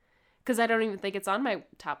in. Because I don't even think it's on my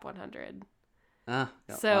top 100.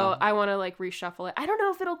 So I want to like reshuffle it. I don't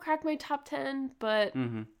know if it'll crack my top 10, but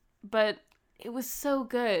it was so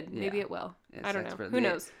good. Maybe it will. I don't know. Who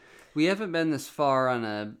knows? We haven't been this far on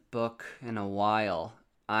a book in a while.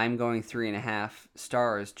 I'm going 3.5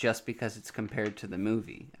 stars just because it's compared to the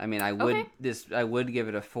movie. I mean, I would give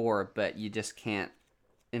it a 4, but you just can't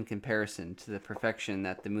in comparison to the perfection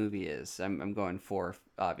that the movie is. I'm going 4,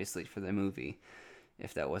 obviously, for the movie,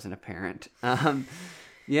 if that wasn't apparent.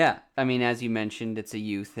 Yeah, I mean, as you mentioned, it's a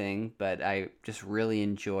you thing, but I just really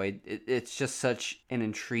enjoyed it. It's just such an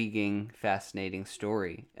intriguing, fascinating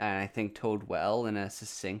story, and I think told well in a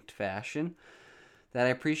succinct fashion that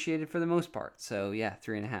I appreciated for the most part. So yeah,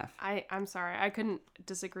 3.5. I'm sorry, I couldn't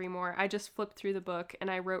disagree more. I just flipped through the book and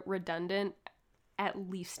I wrote redundant at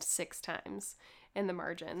least 6 times in the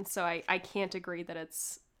margin, so I can't agree that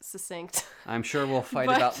it's succinct. I'm sure we'll fight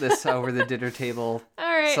about this over the dinner table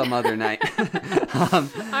some other night. All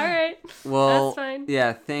right. Well, that's fine.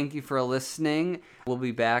 Yeah, thank you for listening. We'll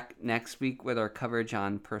be back next week with our coverage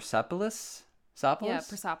on Persepolis. Yeah,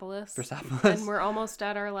 Persepolis. And we're almost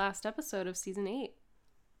at our last episode of season 8.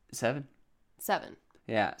 7.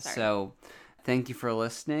 Yeah, Sorry. So thank you for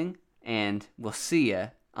listening, and we'll see you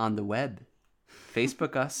on the web.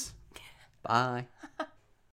 Facebook us. Bye.